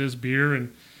having this beer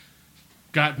and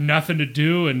got nothing to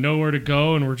do and nowhere to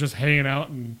go and we're just hanging out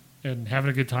and having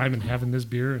a good time and having this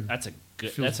beer and That's a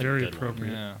good. feels That's very a good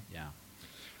appropriate. One. Yeah.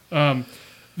 Yeah.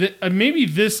 Maybe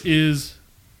this is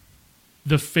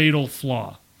the fatal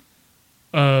flaw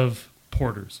of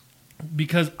porters.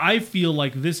 because I feel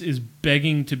like this is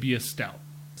begging to be a stout.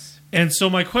 And so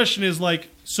my question is like,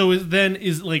 so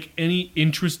is like any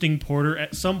interesting porter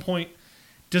at some point,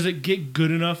 does it get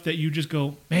good enough that you just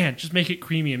go, man, just make it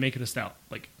creamy and make it a stout?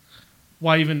 Like,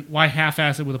 why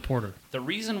half-ass it with a porter? The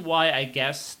reason why I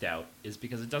guess stout is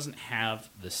because it doesn't have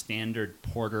the standard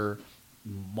porter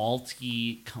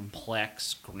malty,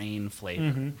 complex grain flavor.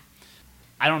 Mm-hmm.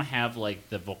 I don't have like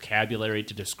the vocabulary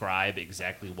to describe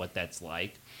exactly what that's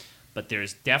like, but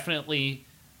there's definitely,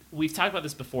 we've talked about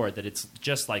this before, that it's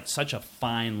just like such a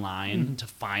fine line to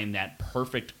find that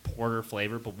perfect porter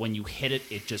flavor, but when you hit it,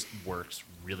 it just works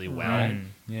really well. Right.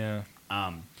 Yeah.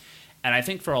 And I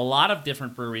think for a lot of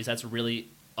different breweries, that's really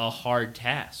a hard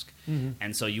task.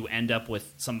 And so you end up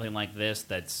with something like this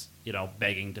that's,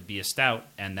 begging to be a stout,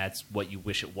 and that's what you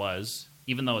wish it was.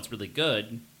 Even though it's really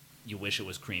good, you wish it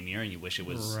was creamier and you wish it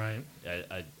was Right.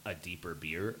 a deeper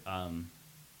beer.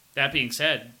 That being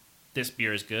said, this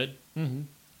beer is good. Mm-hmm.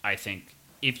 I think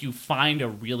if you find a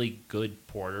really good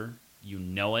porter, you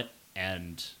know it,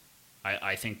 and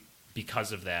I think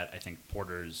because of that, I think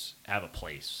porters have a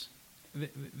place.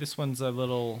 This one's a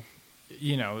little,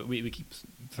 we keep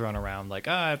throwing around like,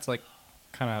 it's like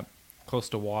kind of close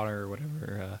to water or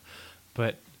whatever.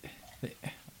 But,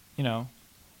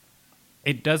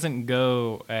 it doesn't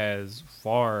go as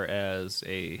far as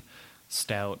a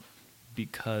stout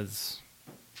because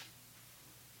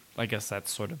I guess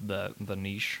that's sort of the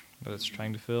niche that it's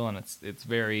trying to fill. And it's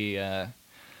very,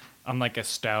 unlike a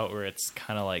stout where it's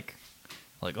kind of like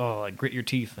grit your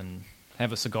teeth and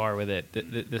have a cigar with it.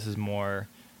 This is more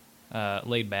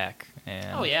laid back.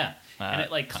 And, Oh yeah, and it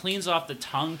like cleans off the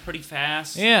tongue pretty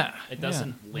fast. Yeah, It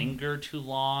doesn't linger too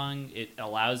long. It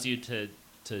allows you to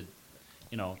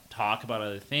talk about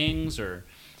other things or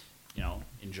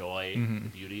enjoy the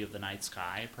beauty of the night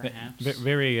sky, perhaps.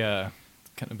 Very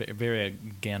kind of very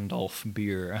Gandalf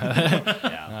beer.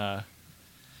 Yeah.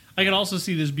 I can also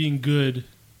see this being good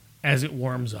as it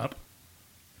warms up,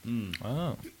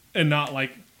 Oh, and not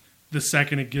like the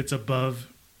second it gets above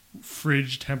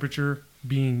fridge temperature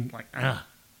being like,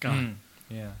 God.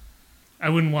 yeah. I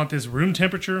wouldn't want this room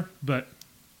temperature, but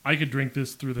I could drink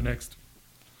this through the next,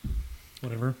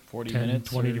 whatever, 40 10, minutes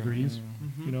 20 or- degrees,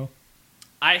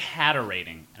 I had a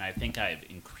rating, and I think I've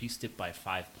increased it by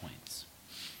 5 points.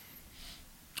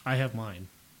 I have mine.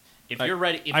 If I- you're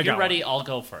ready, I got I'll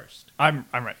go first. I'm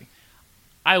ready.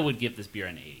 I would give this beer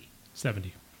an 80.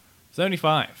 70.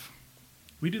 75.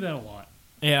 We do that a lot.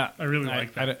 Yeah, I really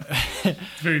like that. that.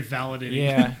 It's very validating.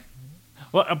 Yeah.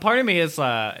 Well, a part of me is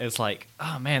like,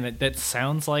 oh man, that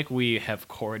sounds like we have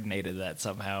coordinated that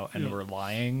somehow, and Yeah. we're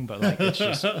lying, but like it's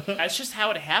just That's just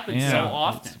how it happens Yeah, so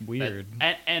often. it's weird.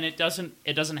 And it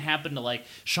doesn't happen to like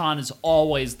Sean is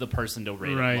always the person to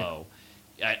rate Right. it low,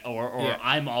 or Yeah.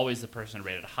 I'm always the person to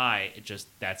rate it high. It just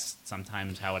that's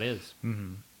sometimes how it is.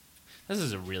 Mm-hmm. This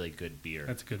is a really good beer.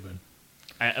 That's a good one.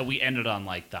 We ended on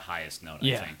like the highest note,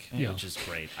 Yeah. I think, Yeah. which is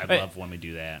great. I But- love when we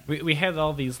do that. we had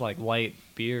all these like light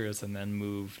beers, and then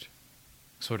moved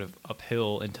sort of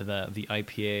uphill into the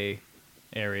IPA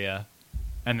area,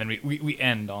 and then we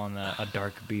end on a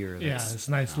dark beer. Yeah, That's, it's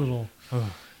nice little.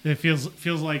 It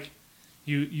feels like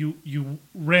you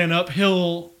ran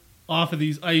uphill off of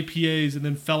these IPAs and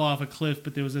then fell off a cliff,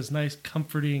 but there was this nice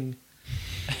comforting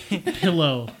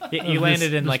pillow. You of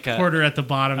landed in this like porter at the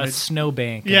bottom, a and,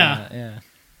 snowbank. Yeah. Yeah.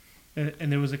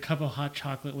 and there was a cup of hot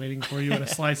chocolate waiting for you and a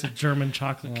slice of German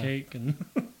chocolate Yeah. cake, and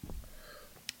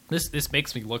This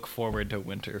makes me look forward to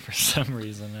winter for some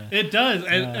reason. it does.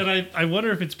 And, Yeah. and I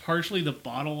wonder if it's partially the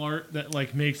bottle art that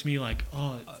like makes me like,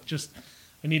 oh, it's just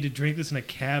I need to drink this in a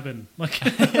cabin, like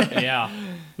Yeah.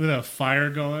 with a fire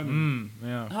going.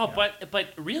 Yeah. Oh,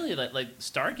 but really, like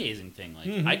stargazing thing. Like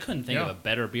Mhm. I couldn't think of Yeah. a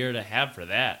better beer to have for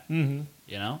that. Mm-hmm.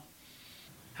 You know?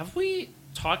 Have we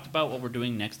talked about what we're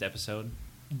doing next episode?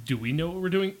 Do we know what we're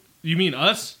doing? You mean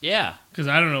us? Yeah. Because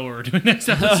I don't know what we're doing next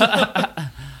episode.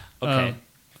 Okay.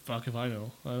 Fuck if I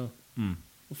know. We'll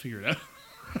figure it out.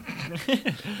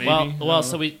 Maybe. Well,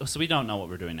 so we don't know what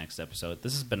we're doing next episode.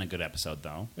 This has been a good episode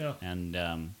though. Yeah. And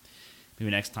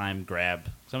maybe next time grab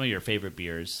some of your favorite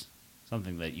beers,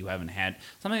 something that you haven't had.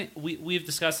 Something we've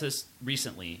discussed this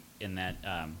recently in that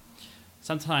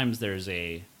sometimes there's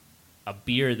a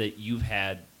beer that you've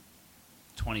had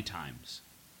 20 times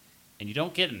and you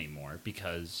don't get anymore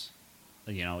because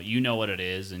you know what it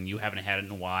is and you haven't had it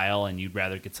in a while and you'd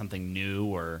rather get something new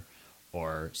or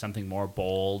something more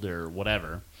bold or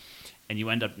whatever, and you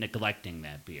end up neglecting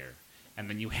that beer, and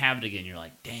then you have it again. You're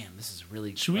like, damn, this is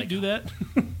really. Should we like, do that?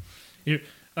 Here,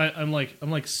 I'm like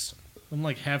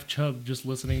half chub just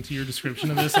listening to your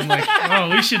description of this. I'm like, oh,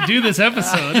 we should do this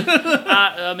episode.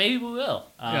 Maybe we will.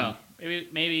 Yeah.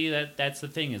 maybe that's the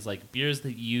thing is like beers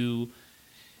that you've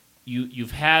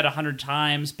had 100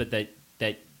 times, but that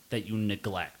you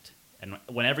neglect. And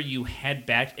whenever you head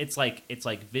back, it's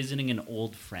like visiting an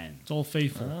old friend. It's Old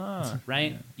Faithful.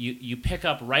 Right? You pick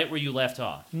up right where you left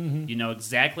off. Mm-hmm. You know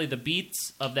exactly the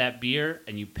beats of that beer,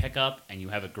 and you pick up, and you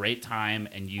have a great time,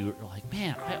 and you're like,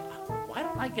 man, why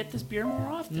don't I get this beer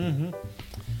more often?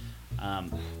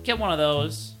 Mm-hmm. Get one of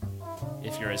those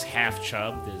if you're as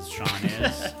half-chubbed as Sean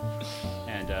is.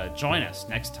 And join us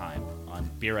next time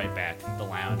on Be Right Back, the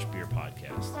Lounge Beer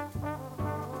Podcast.